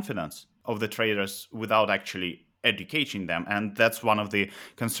boost the confidence of the traders without actually educating them, and that's one of the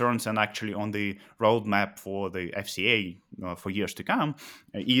concerns, and actually on the roadmap for the FCA for years to come,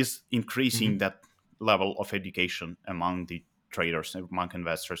 is increasing Hmm. that level of education among the traders, among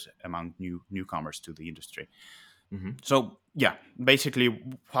investors, among newcomers to the industry. Hmm. So yeah,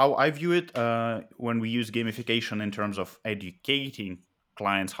 basically how I view it, when we use gamification in terms of educating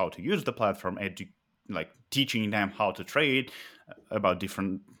clients how to use the platform, like teaching them how to trade, about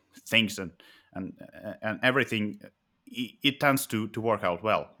different things, and and everything, it tends to work out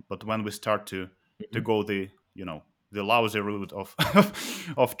well. But when we start to Hmm. go the, you know, the lousy route of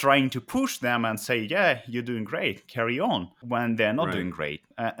of trying to push them and say, yeah, you're doing great, carry on, when they're not Right. doing great.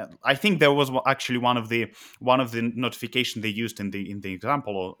 I think there was actually one of the notification they used in the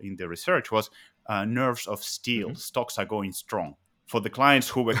example or in the research was nerves of steel, Hmm. stocks are going strong, for the clients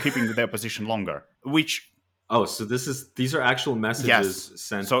who were keeping their position longer, which, Oh, so these are actual yes. messages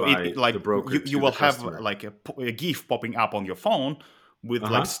sent So it by like the broker you to will the have customer. like a GIF popping up on your phone with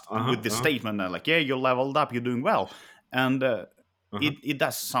Uh-huh. Uh-huh. with the Uh-huh. statement like, yeah, you're leveled up, you're doing well. And Uh-huh. it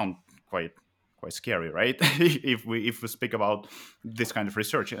does sound quite scary, right? If we speak about this kind of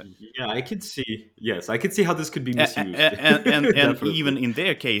research. Yeah, I could see. Yes, I could see how this could be misused. And Definitely. even in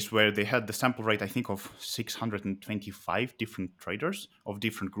their case, where they had the sample rate, I think of 625 different traders of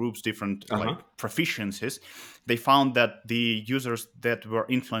different groups, different like Uh-huh. proficiencies, they found that the users that were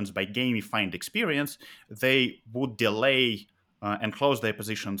influenced by gamifying experience, they would delay and close their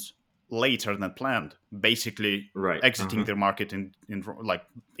positions later than planned, basically Right. exiting Uh-huh. their market in like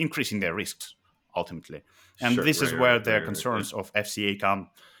increasing their risks ultimately. And Sure. this is Right. where Right. their Right. Right. Yeah. concerns of FCA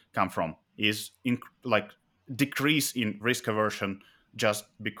come from, is in like decrease in risk aversion just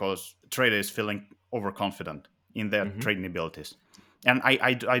because trader is feeling overconfident in their Mm-hmm. trading abilities. And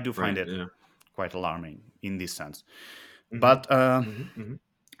I do find Right. it Yeah. quite alarming in this sense. Mm-hmm. But Mm-hmm. Mm-hmm.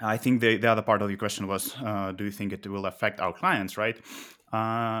 I think the other part of your question was, do you think it will affect our clients, right?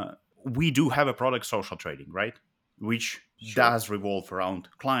 We do have a product, social trading, right? Which Sure. does revolve around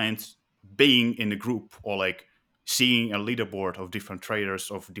clients being in a group, or like seeing a leaderboard of different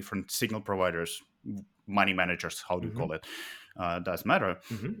traders, of different signal providers, money managers, how do you Mm-hmm. call it? Does matter.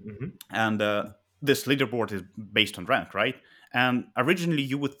 Mm-hmm. Mm-hmm. And this leaderboard is based on rank, right? And originally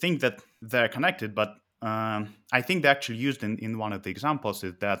you would think that they're connected, but I think they actually used in one of the examples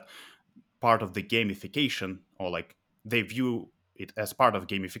is that part of the gamification, or like they view it as part of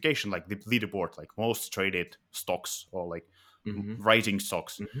gamification, like the leaderboard, like most traded stocks, or like Mm-hmm. rising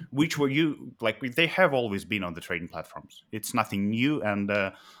stocks, which were you like they have always been on the trading platforms. It's nothing new. And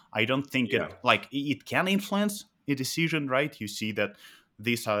I don't think Yeah. it can influence a decision, right? You see that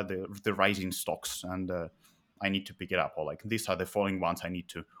these are the rising stocks, and I need to pick it up, or like these are the falling ones, I need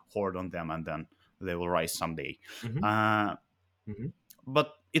to hoard on them, and then they will rise someday. Mm-hmm. uh, Mm-hmm.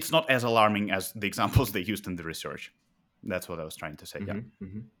 but it's not as alarming as the examples they used in the research. That's what I was trying to say. Yeah. Mm-hmm.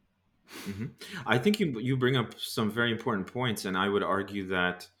 Mm-hmm. Hmm. I think you bring up some very important points, and I would argue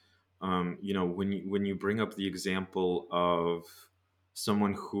that when you bring up the example of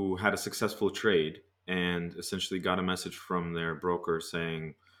someone who had a successful trade and essentially got a message from their broker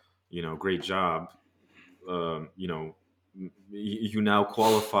saying, great job, you now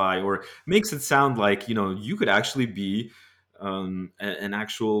qualify, or makes it sound like you could actually be an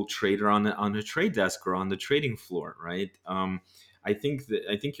actual trader on a trade desk or on the trading floor, right? I think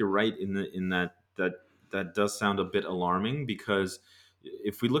you're right in that does sound a bit alarming, because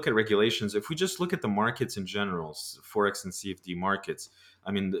if we look at regulations, if we just look at the markets in general, forex and CFD markets,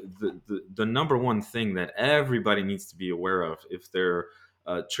 I mean the number one thing that everybody needs to be aware of if they're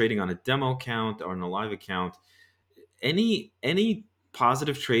trading on a demo account or on a live account, any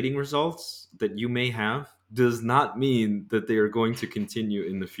positive trading results that you may have does not mean that they are going to continue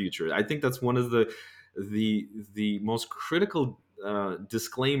in the future. I think that's one of the most critical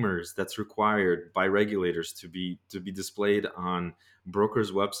disclaimers that's required by regulators to be displayed on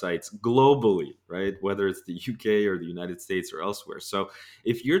brokers' websites globally, right? Whether it's the UK or the United States or elsewhere. So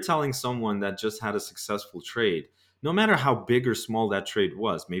if you're telling someone that just had a successful trade, no matter how big or small that trade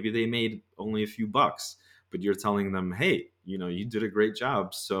was, maybe they made only a few bucks, but you're telling them, hey, you did a great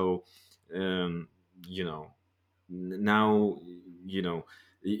job. So, um, you know, now, you know,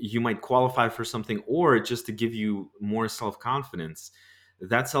 you might qualify for something, or just to give you more self confidence.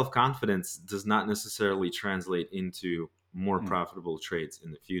 That self confidence does not necessarily translate into more Mm, profitable trades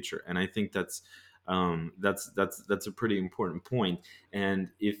in the future. And I think that's a pretty important point. And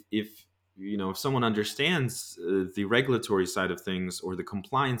if someone understands the regulatory side of things or the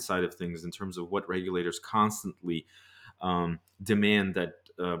compliance side of things in terms of what regulators constantly demand that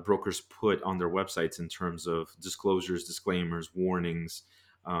brokers put on their websites in terms of disclosures, disclaimers, warnings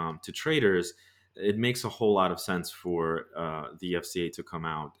to traders, it makes a whole lot of sense for the FCA to come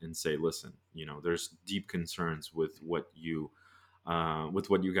out and say, listen, there's deep concerns with what you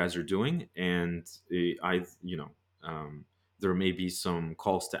guys are doing, and there may be some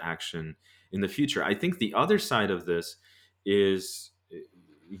calls to action in the future. I think the other side of this is,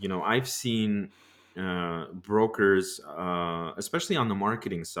 I've seen brokers, especially on the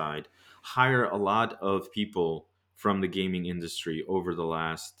marketing side, hire a lot of people from the gaming industry over the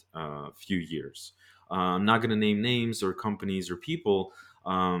last few years. I'm not going to name names or companies or people,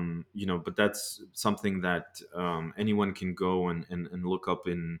 but that's something that anyone can go and look up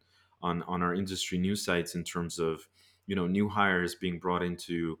on our industry news sites in terms of new hires being brought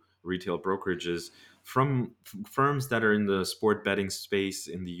into retail brokerages from firms that are in the sport betting space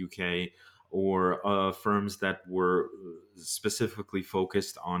in the UK, or firms that were specifically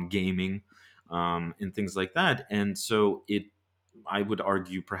focused on gaming and things like that. And so I would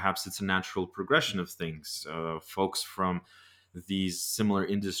argue perhaps it's a natural progression of things. Folks from these similar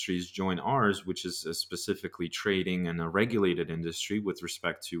industries join ours, which is specifically trading and a regulated industry with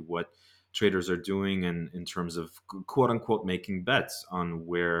respect to what traders are doing and in terms of quote unquote making bets on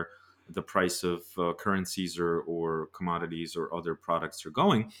where the price of currencies or commodities or other products are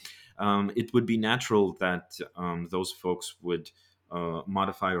going, it would be natural that those folks would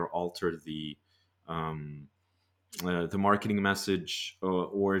modify or alter um, the marketing message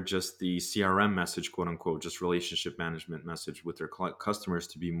or just the CRM message, quote unquote, just relationship management message with their customers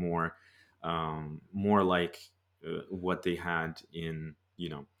to be more like what they had in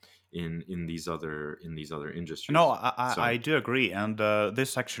in these other No, industries. I So. do agree, and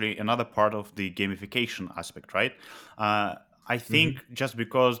this is actually another part of the gamification aspect, right? Uh, I think Hmm. just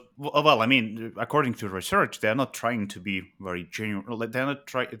because, well, I mean, according to research, they're not trying to be very general. Like,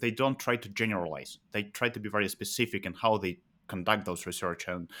 they don't try to generalize. They try to be very specific in how they conduct those research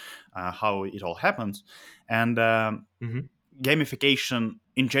and how it all happens. And Hmm. gamification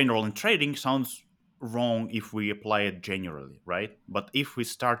in general in trading sounds wrong if we apply it generally, right? But if we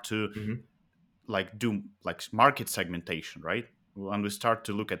start to Hmm. like do like market segmentation, right? When we start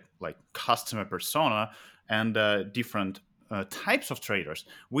to look at like customer persona and different types of traders,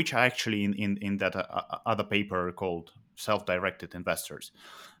 which are actually in that other paper called self-directed investors,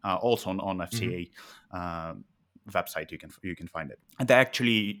 also on Hmm. FCA website, you can find it. And they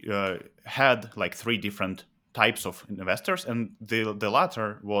actually had like three different types of investors, and the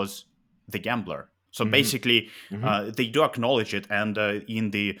latter was the gambler. So Hmm. basically, Hmm. they do acknowledge it, and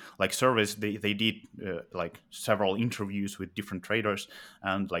in the like service, they did like several interviews with different traders,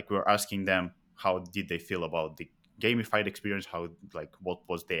 and like we were asking them how did they feel about the gamified experience, how like what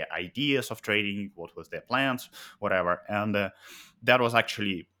was their ideas of trading, what was their plans, whatever, and that was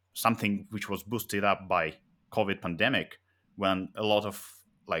actually something which was boosted up by COVID pandemic when a lot of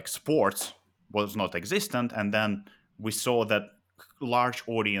like sports was not existent, and then we saw that large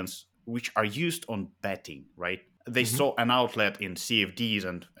audience which are used on betting, right? They Hmm. saw an outlet in CFDs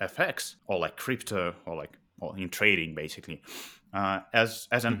and FX or like crypto or like well, in trading basically as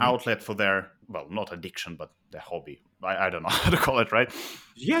an Hmm. outlet for their well not addiction but their hobby. I don't know how to call it, right?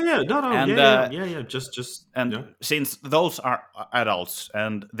 Yeah, yeah, no, no, yeah, And yeah, yeah, yeah. Just and yeah. since those are adults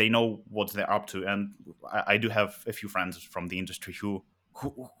and they know what they're up to, and I do have a few friends from the industry who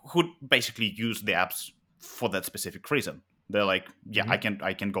basically use the apps for that specific reason. They're like, yeah, Hmm.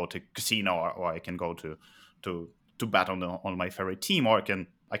 I can go to casino or I can go to to bet on my favorite team, or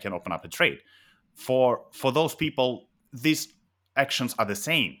I can open up a trade. For those people, these actions are the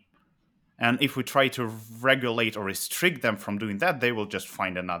same, and if we try to regulate or restrict them from doing that, they will just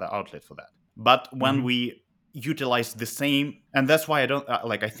find another outlet for that. But when Hmm. we utilize the same, and that's why I don't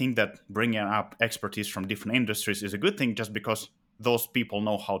like, I think that bringing up expertise from different industries is a good thing, just because those people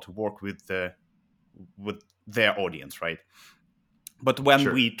know how to work with their audience, right? But when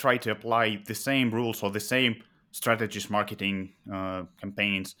Sure. we try to apply the same rules or the same strategies, marketing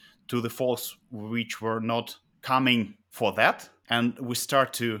campaigns to the folks which were not coming for that, and we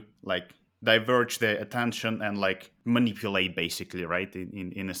start to like diverge their attention and like manipulate basically, right,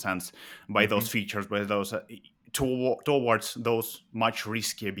 in a sense, by those Hmm. features, by those towards those much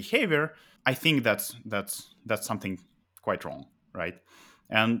riskier behavior, I think that's something quite wrong, right?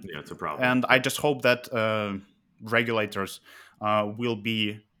 and Yeah, it's a problem. and I Yeah. just hope that regulators will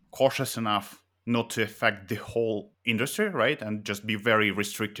be cautious enough not to affect the whole industry, right, and just be very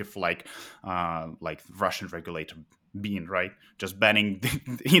restrictive, like Russian regulator being, right, just banning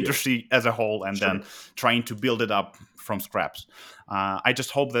the Yeah. industry as a whole and then Sure. trying to build it up from scraps. I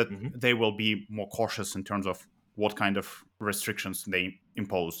just hope that Hmm. they will be more cautious in terms of what kind of restrictions they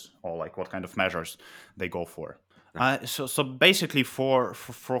impose or like what kind of measures they go for. Right. So basically, for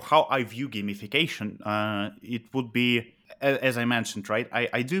how I view gamification, it would be as I mentioned, right?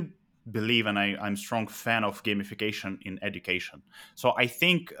 I do believe and I'm a strong fan of gamification in education. So I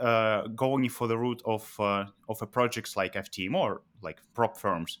think going for the route of a projects like FTM or like prop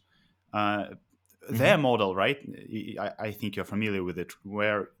firms, uh, their Hmm. model, right? I think you're familiar with it,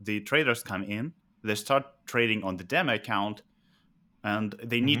 where the traders come in, they start trading on the demo account, and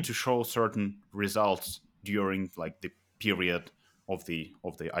they need Hmm. to show certain results during like the period of the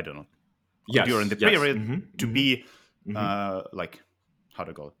I don't know, during Yes. the Yes. period Hmm. to Hmm. be Hmm. like how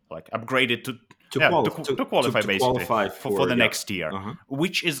to go like upgraded to To yeah qualify to qualify to basically qualify for for, the yeah. next year, Uh-huh.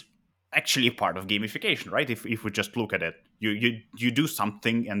 which is actually part of gamification, right? If we just look at it, you do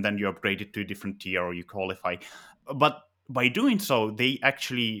something and then you upgrade it to a different tier or you qualify, but by doing so they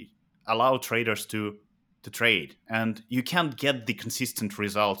actually allow traders to trade, and you can't get the consistent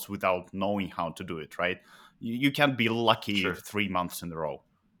results without knowing how to do it, right? You can't be lucky Sure. 3 months in a row.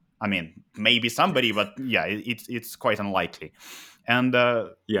 I mean, maybe somebody, but yeah, it's quite unlikely. And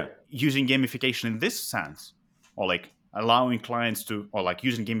Yeah. using gamification in this sense, or like allowing clients to, or like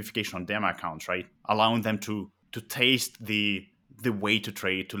using gamification on demo accounts, right? Allowing them to taste the way to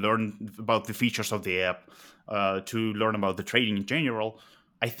trade, to learn about the features of the app, to learn about the trading in general,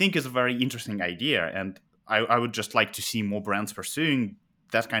 I think is a very interesting idea. And I would just like to see more brands pursuing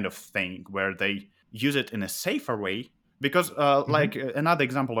that kind of thing where they use it in a safer way. Because, like Hmm. another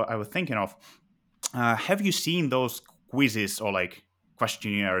example I was thinking of, have you seen those quizzes or like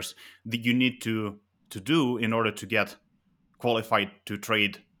questionnaires that you need to do in order to get qualified to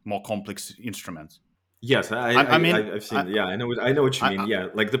trade more complex instruments? Yes, I mean, I've seen. Yeah, I know what you mean. I Yeah,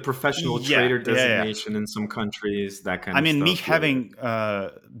 like the professional yeah, trader yeah, yeah. designation in some countries, that kind I of mean, me stuff. Yeah, yeah. having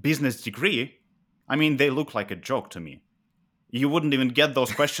a business degree, I mean, they look like a joke to me. You wouldn't even get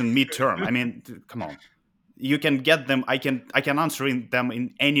those questions midterm. I mean, come on. You can get them. I can answer them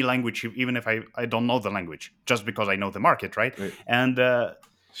in any language, even if I don't know the language, just because I know the market, right? Right. And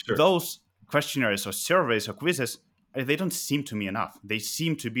Sure. those questionnaires or surveys or quizzes, they don't seem to me enough. They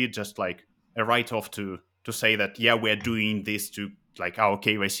seem to be just like a write-off to say that, yeah, we're doing this to, like, our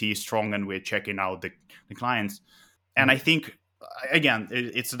KYC is strong and we're checking out the clients. And I Hmm. think, again,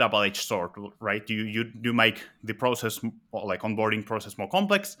 it's a double-edged sword, right? You make the process, or like onboarding process, more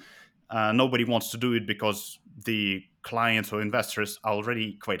complex. Nobody wants to do it because the clients or investors are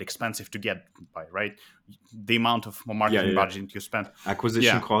already quite expensive to get by, right? The amount of Yeah, marketing yeah, yeah. budget you spend,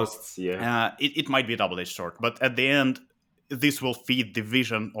 Acquisition yeah, costs. Yeah. it might be a double-edged sword. But at the end, this will feed the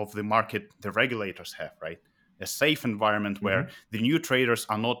vision of the market the regulators have, right? A safe environment where Hmm. the new traders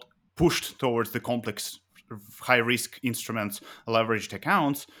are not pushed towards the complex, high risk instruments, leveraged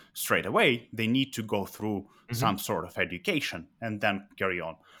accounts straight away. They need to go through some Hmm. sort of education and then carry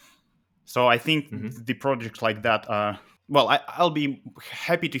on. So I think Hmm. the projects like that are, well, I'll be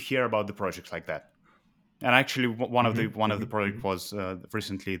happy to hear about the projects like that. And actually, Hmm. one of the Hmm. project Hmm. was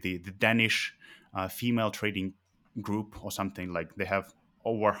recently the Danish female trading group or something. Like, they have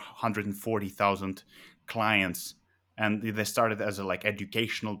over 140,000 clients, and they started as a like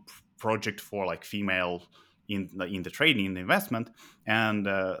educational project for like female in the trading, in the investment. And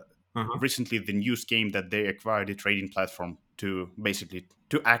Uh-huh. recently the news came that they acquired a trading platform to basically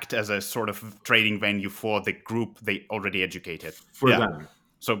to act as a sort of trading venue for the group they already educated. For Yeah. them.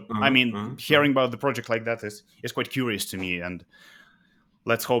 So I Uh-huh. mean, Uh-huh. Uh-huh. hearing about the project like that is quite curious to me. And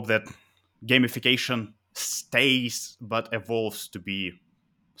let's hope that gamification stays but evolves to be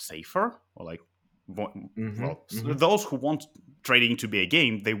safer, or like, Hmm. well, Hmm. those who want trading to be a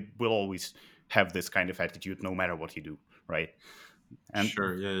game, they will always have this kind of attitude no matter what you do, right? And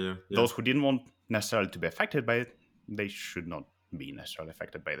Sure. Yeah, yeah, yeah. those who didn't want necessarily to be affected by it, they should not be necessarily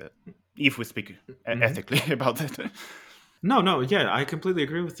affected by that, if we speak Hmm. ethically about that. No, no, yeah, I completely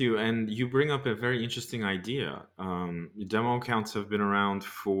agree with you. And you bring up a very interesting idea. Demo accounts have been around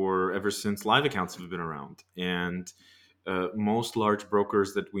for ever since live accounts have been around. And most large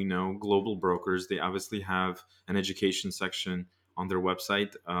brokers that we know, global brokers, they obviously have an education section on their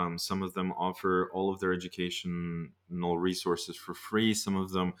website. Some of them offer all of their educational resources for free. Some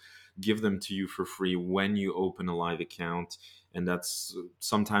of them give them to you for free when you open a live account, and that's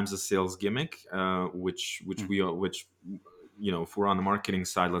sometimes a sales gimmick, which Mm. we which if we're on the marketing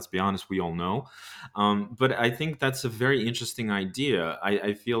side, let's be honest, we all know. But I think that's a very interesting idea.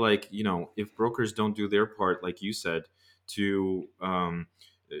 I feel like, if brokers don't do their part, like you said, to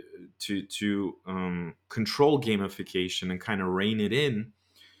control gamification and kind of rein it in,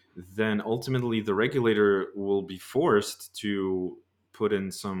 then ultimately the regulator will be forced to put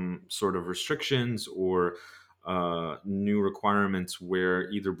in some sort of restrictions or new requirements where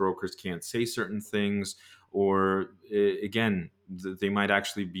either brokers can't say certain things, or again, they might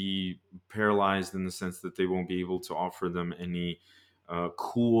actually be paralyzed in the sense that they won't be able to offer them any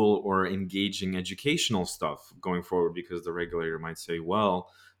cool or engaging educational stuff going forward, because the regulator might say, well,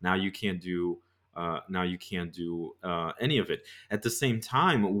 now you can't do any of it. At the same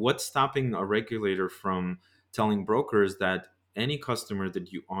time, what's stopping a regulator from telling brokers that any customer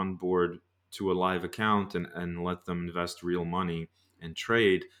that you onboard to a live account and let them invest real money and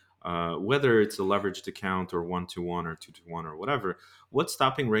trade, whether it's a leveraged account or 1-to-1 or 2-to-1 or whatever, what's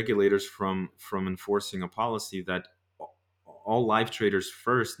stopping regulators from enforcing a policy that all live traders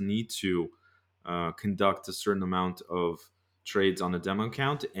first need to conduct a certain amount of trades on a demo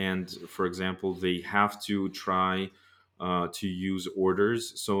account, and for example, they have to try to use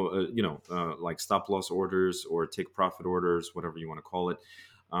orders, so like stop loss orders or take profit orders, whatever you want to call it.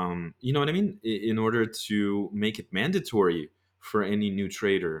 You know what I mean? In order to make it mandatory for any new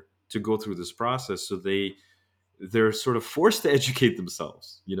trader to go through this process, so they're sort of forced to educate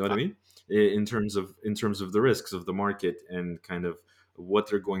themselves. You know what I mean? In terms of the risks of the market and kind of what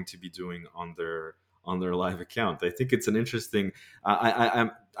they're going to be doing on their live account. I think it's an interesting.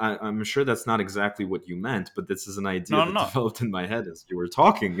 I'm sure that's not exactly what you meant, but this is an idea No, that no. developed in my head as you were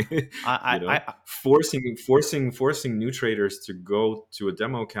talking. I, I, Forcing new traders to go to a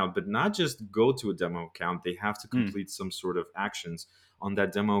demo account, but not just go to a demo account. They have to mm. complete some sort of actions on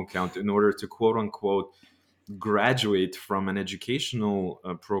that demo account in order to quote unquote graduate from an educational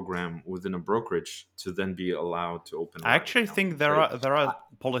program within a brokerage to then be allowed to open a I live actually account, think right? there are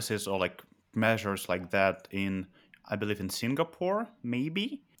policies or like measures like that in, I believe, in Singapore.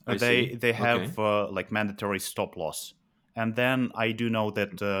 Maybe I see. they Okay. have like mandatory stop loss, and then I do know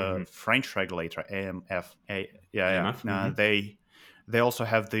that the Hmm. French regulator AMF, AMF. they also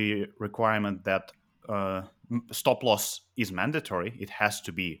have the requirement that stop loss is mandatory. It has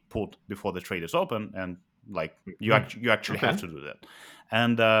to be put before the trade is open, and like you actually have Okay. to do that,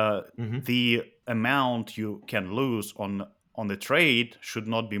 and Hmm. the amount you can lose on the trade should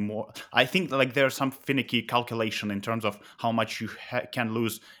not be more. I think like there's some finicky calculation in terms of how much you can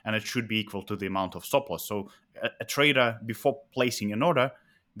lose, and it should be equal to the amount of stop loss. So a trader, before placing an order,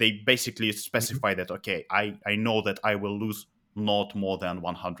 they basically Hmm. specify that, okay, I know that I will lose not more than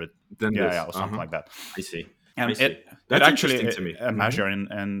 100, Then this. or Uh something huh. like that. I see. I And see. it That's actually interesting to me. a measure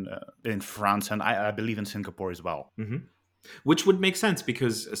in France, and I believe in Singapore as well. Hmm. Which would make sense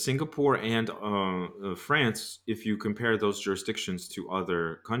because Singapore and France, if you compare those jurisdictions to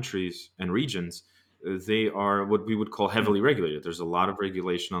other countries and regions, they are what we would call Hmm. heavily regulated. There's a lot of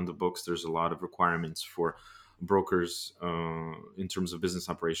regulation on the books. There's a lot of requirements for brokers in terms of business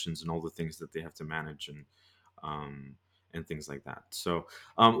operations and all the things that they have to manage um, and things like that. So,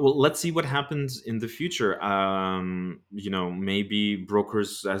 well, let's see what happens in the future. Maybe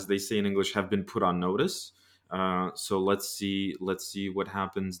brokers, as they say in English, have been put on notice. So let's see what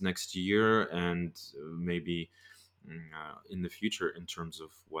happens next year and maybe in the future in terms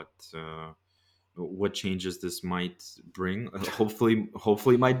of what changes this might bring.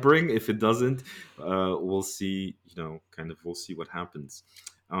 Hopefully might bring. If it doesn't, we'll see. We'll see what happens.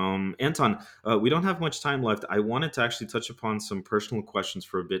 Anton, we don't have much time left. I wanted to actually touch upon some personal questions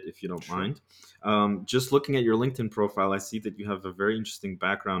for a bit, if you don't Sure. mind. Just looking at your LinkedIn profile, I see that you have a very interesting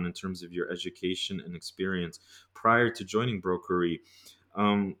background in terms of your education and experience prior to joining Brokeree.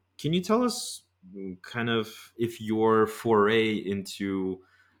 Can you tell us kind of if your foray into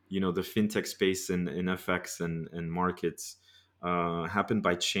the fintech space in FX and markets happened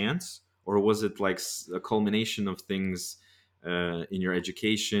by chance, or was it like a culmination of things in your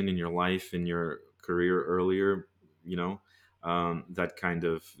education, in your life, in your career earlier? That kind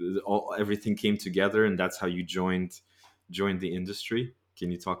of everything came together, and that's how you joined the industry.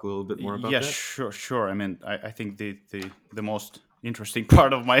 Can you talk a little bit more about Yeah, that? sure, sure. I mean, I think the most interesting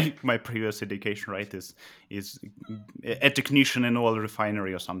part of my previous education, right, is a technician in oil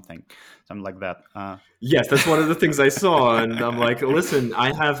refinery or something like that. Yes, that's one of the things I saw, and I'm like, listen,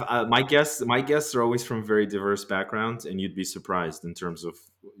 I have my guests. My guests are always from very diverse backgrounds, and you'd be surprised in terms of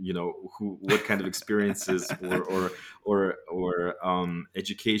what kind of experiences or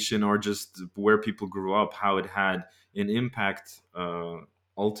education or just where people grew up, how it had an impact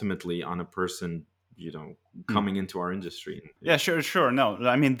ultimately on a person, Hmm. coming into our industry. Yeah, Yeah. sure, sure. No,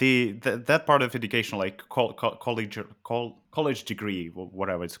 I mean that part of education, like college degree,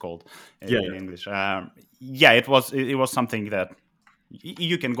 whatever it's called in Yeah. English. Yeah, it was something that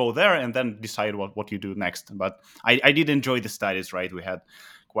you can go there and then decide what you do next. But I did enjoy the studies. Right, we had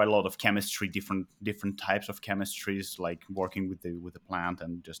quite a lot of chemistry, different types of chemistries, like working with the plant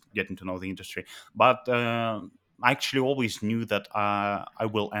and just getting to know the industry. But I actually always knew that I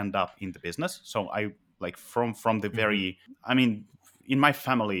will end up in the business. So I like from the Hmm. very. I mean, in my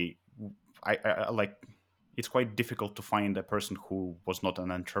family, I like. It's quite difficult to find a person who was not an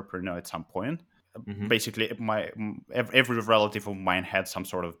entrepreneur at some point. Hmm. Basically, every relative of mine had some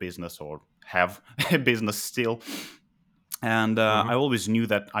sort of business or have a business still, and I Uh-huh. always knew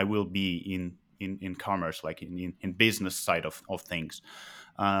that I will be in commerce, like in business side of things.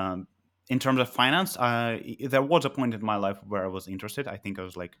 um, in terms of finance, there was a point in my life where I was interested. I think I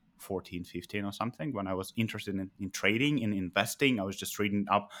was like 14, 15 or something, when I was interested in trading, in investing. I was just reading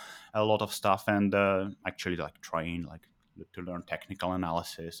up a lot of stuff, and actually like trying like to learn technical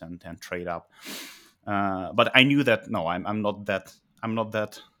analysis and trade up. But I knew that no, I'm not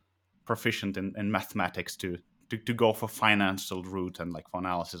that proficient in mathematics to go for financial route and like for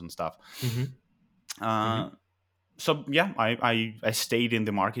analysis and stuff. Hmm. Uh, Hmm. so yeah, I stayed in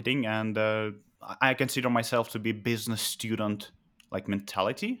the marketing, and I consider myself to be business student like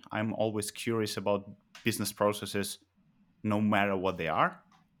mentality. I'm always curious about business processes, no matter what they are,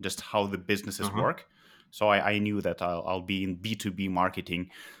 just how the Uh businesses huh. work. So I knew that I'll be in B2B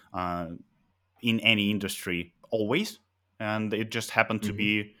marketing uh, in any industry always. And it just happened to Hmm.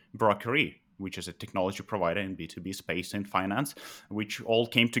 be Brokeree, which is a technology provider in B2B space and finance, which all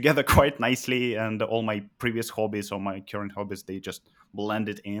came together quite nicely. And all my previous hobbies or my current hobbies, they just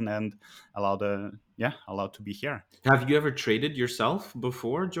blended in and allowed to be here. Have you ever traded yourself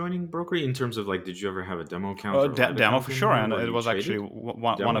before joining Brokeree? In terms of like, did you ever have a demo account or a live Demo account for in sure, here and where it you was actually traded?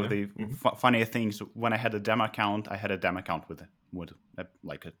 one Demo, of yeah. the Hmm. funny things. When I had a demo account, I had a demo account with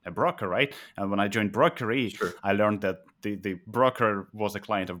a broker, right? And when I joined Brokeree, Sure. I learned that the broker was a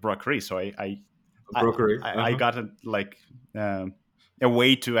client of Brokeree, so I Brokeree. Uh I huh. got um, a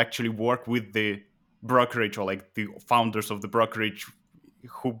way to actually work with the brokerage or like the founders of the brokerage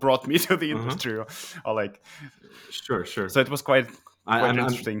who brought me to the Uh huh. industry, or like Sure. Sure. so it was quite quite I'm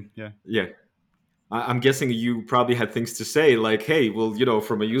interesting. Yeah. yeah. I'm guessing you probably had things to say, like, "Hey, well,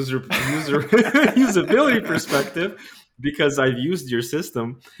 from a user usability perspective, because I've used your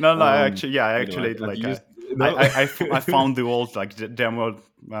system. No, no, I actually I've like used no." I found the old like demo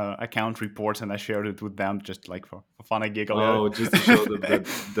account reports and I shared it with them just like for fun and giggle. Yeah, Oh, just to show them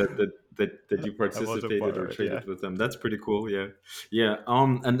that you I was a participated part or of it. Yeah. traded with them. That's pretty cool. Yeah, yeah.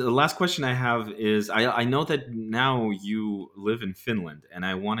 And the last question I have is, I know that now you live in Finland, and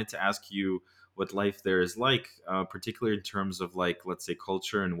I wanted to ask you what life there is like, particularly in terms of, like, let's say,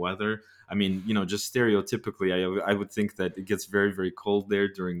 culture and weather. I mean, just stereotypically, I would think that it gets very, very cold there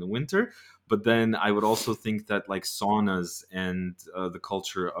during the winter, but then I would also think that, like, saunas and the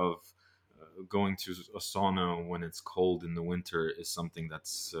culture of going to a sauna when it's cold in the winter is something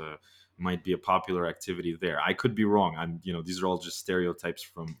that's might be a popular activity there. I could be wrong. These are all just stereotypes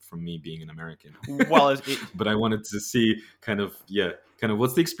from me being an American. Well, But I wanted to see kind of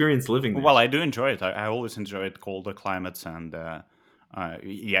what's the experience living there. well, I do enjoy it. I always enjoyed colder climates, and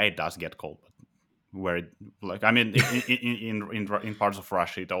yeah, it does get cold. But where it, like I mean, in parts of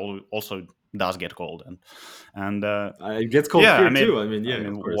Russia, it also does get cold, and It gets cold yeah, here too. I mean, I yeah,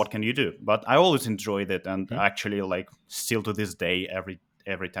 mean, of course. what can you do? But I always enjoyed it, and Hmm. actually, like, still to this day,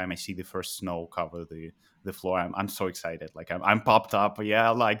 every time I see the first snow cover the floor, I'm so excited. Like I'm popped up. Yeah,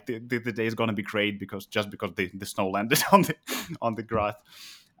 like the day is gonna be great because the snow landed on the grass.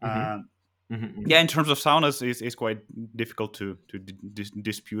 Hmm. Uh, Hmm. yeah, in terms of saunas, it's quite difficult to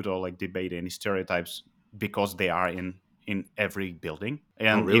dispute or like debate any stereotypes because they are in every building. Oh,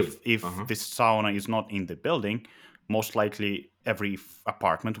 And really? if Uh-huh. this sauna is not in the building, most likely every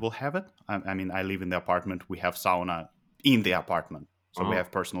apartment will have it. I mean, I live in the apartment. We have sauna in the apartment, so we Oh,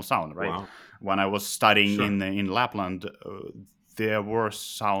 have personal sauna, right? wow. When I was studying Sure. in Lapland, there were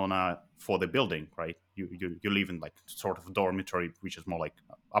sauna for the building, right? You live in like sort of dormitory, which is more like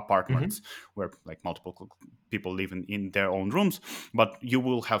Hmm. apartments where like multiple people live in their own rooms, but you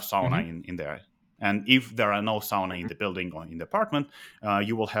will have sauna Hmm. in there. And if there are no sauna in Hmm. the building or in the apartment,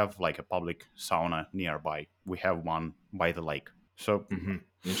 you will have like a public sauna nearby. We have one by the lake. So Hmm.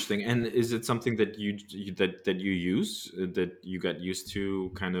 Interesting. And is it something that you use, that you got used to?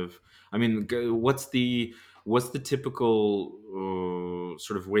 Kind of. I mean, what's the typical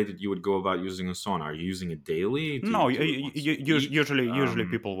sort of way that you would go about using a sauna? Are you using it daily? Do you no, do it once a week? usually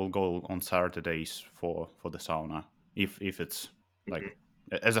people will go on Saturdays for the sauna if it's like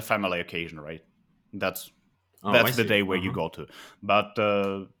Mhm. as a family occasion, right? That's Oh, I that's the see. day where Uh you huh. go to. But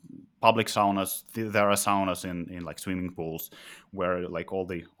public saunas, there are saunas in like swimming pools where like all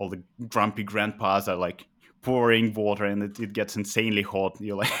the grumpy grandpas are like pouring water and it gets insanely hot.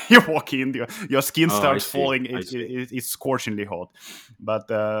 You like you walk in, your skin Oh, I starts see. falling. I see. It's scorchingly hot, but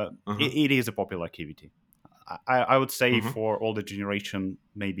Uh huh. it is a popular activity. I would Uh say huh. for older generation,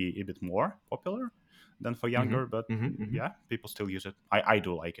 maybe a bit more popular than for Hmm. younger, but Hmm. Hmm. yeah, people still use it. I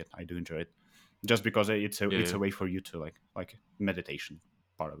do like it. I do enjoy it, just because Yeah. it's Yeah. a way for you to like meditation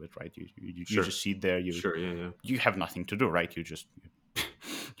part of it, right? You Sure. just sit there. Sure. Yeah. Yeah. You have nothing to do, right? You just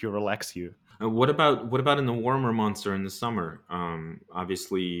you relax. You What about in the warmer months or in the summer?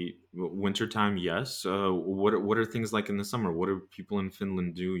 Obviously, wintertime, yes. What are things like in the summer? What do people in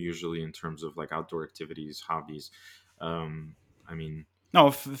Finland do usually in terms of like outdoor activities, hobbies? I mean,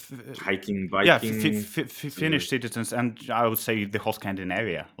 no, hiking, yeah, biking. Finnish citizens, and I would say the whole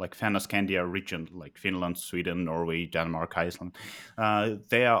Scandinavia, like Fennoscandia region, like Finland, Sweden, Norway, Denmark, Iceland.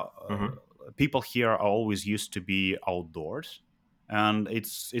 They are Uh-huh. people here are always used to be outdoors, and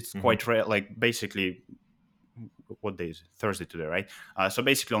it's Hmm. quite rare. Like basically, what day is it? Thursday today, right? So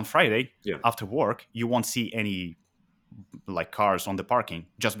basically, on Friday Yeah. after work, you won't see any like cars on the parking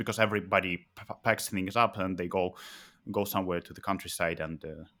just because everybody packs things up and they go somewhere to the countryside and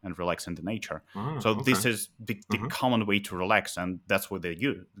relax in the nature. Ah, So okay. this is the Uh-huh. common way to relax, and that's what they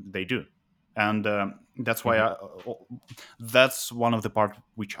do. And that's why Hmm. that's one of the part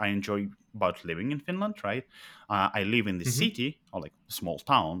which I enjoy about living in Finland. Right, I live in the Hmm. city or like a small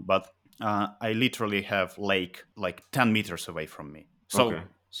town, but I literally have lake like 10 meters away from me. Okay. So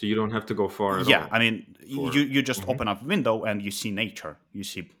So you don't have to go far at yeah, I all mean, for. you just Hmm. open up a window and you see nature. You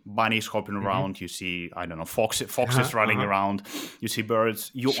see bunnies hopping Hmm. around. You see, I don't know, foxes Uh-huh. running Uh-huh. around. You see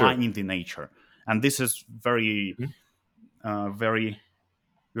birds. You are Sure. in the nature, and this is very, Hmm. very,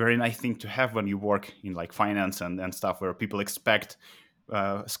 very nice thing to have when you work in like finance and stuff, where people expect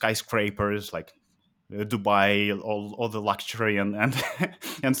skyscrapers like Dubai, all the luxury and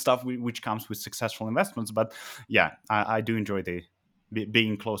and stuff which comes with successful investments. But yeah, I do enjoy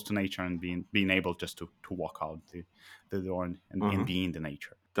being close to nature and being able just to walk out the door and Uh-huh. be in the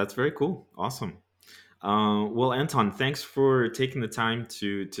nature. That's very cool. Awesome. Well, Anton, thanks for taking the time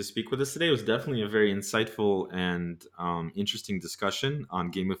to speak with us today. It was definitely a very insightful and interesting discussion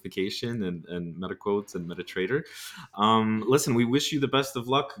on gamification and MetaQuotes and MetaTrader. Listen, we wish you the best of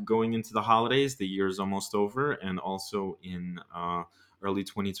luck going into the holidays. The year is almost over, and also in early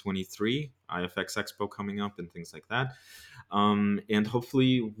 2023, IFX Expo coming up and things like that. And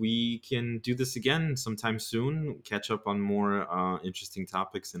hopefully we can do this again sometime soon, catch up on more interesting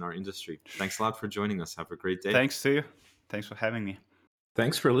topics in our industry. Thanks a lot for joining us. Have a great day. Thanks to you. Thanks for having me.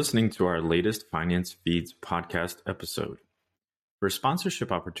 Thanks for listening to our latest Finance Feeds podcast episode. For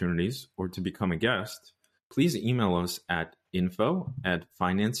sponsorship opportunities or to become a guest, please email us at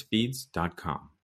info@financefeeds.com.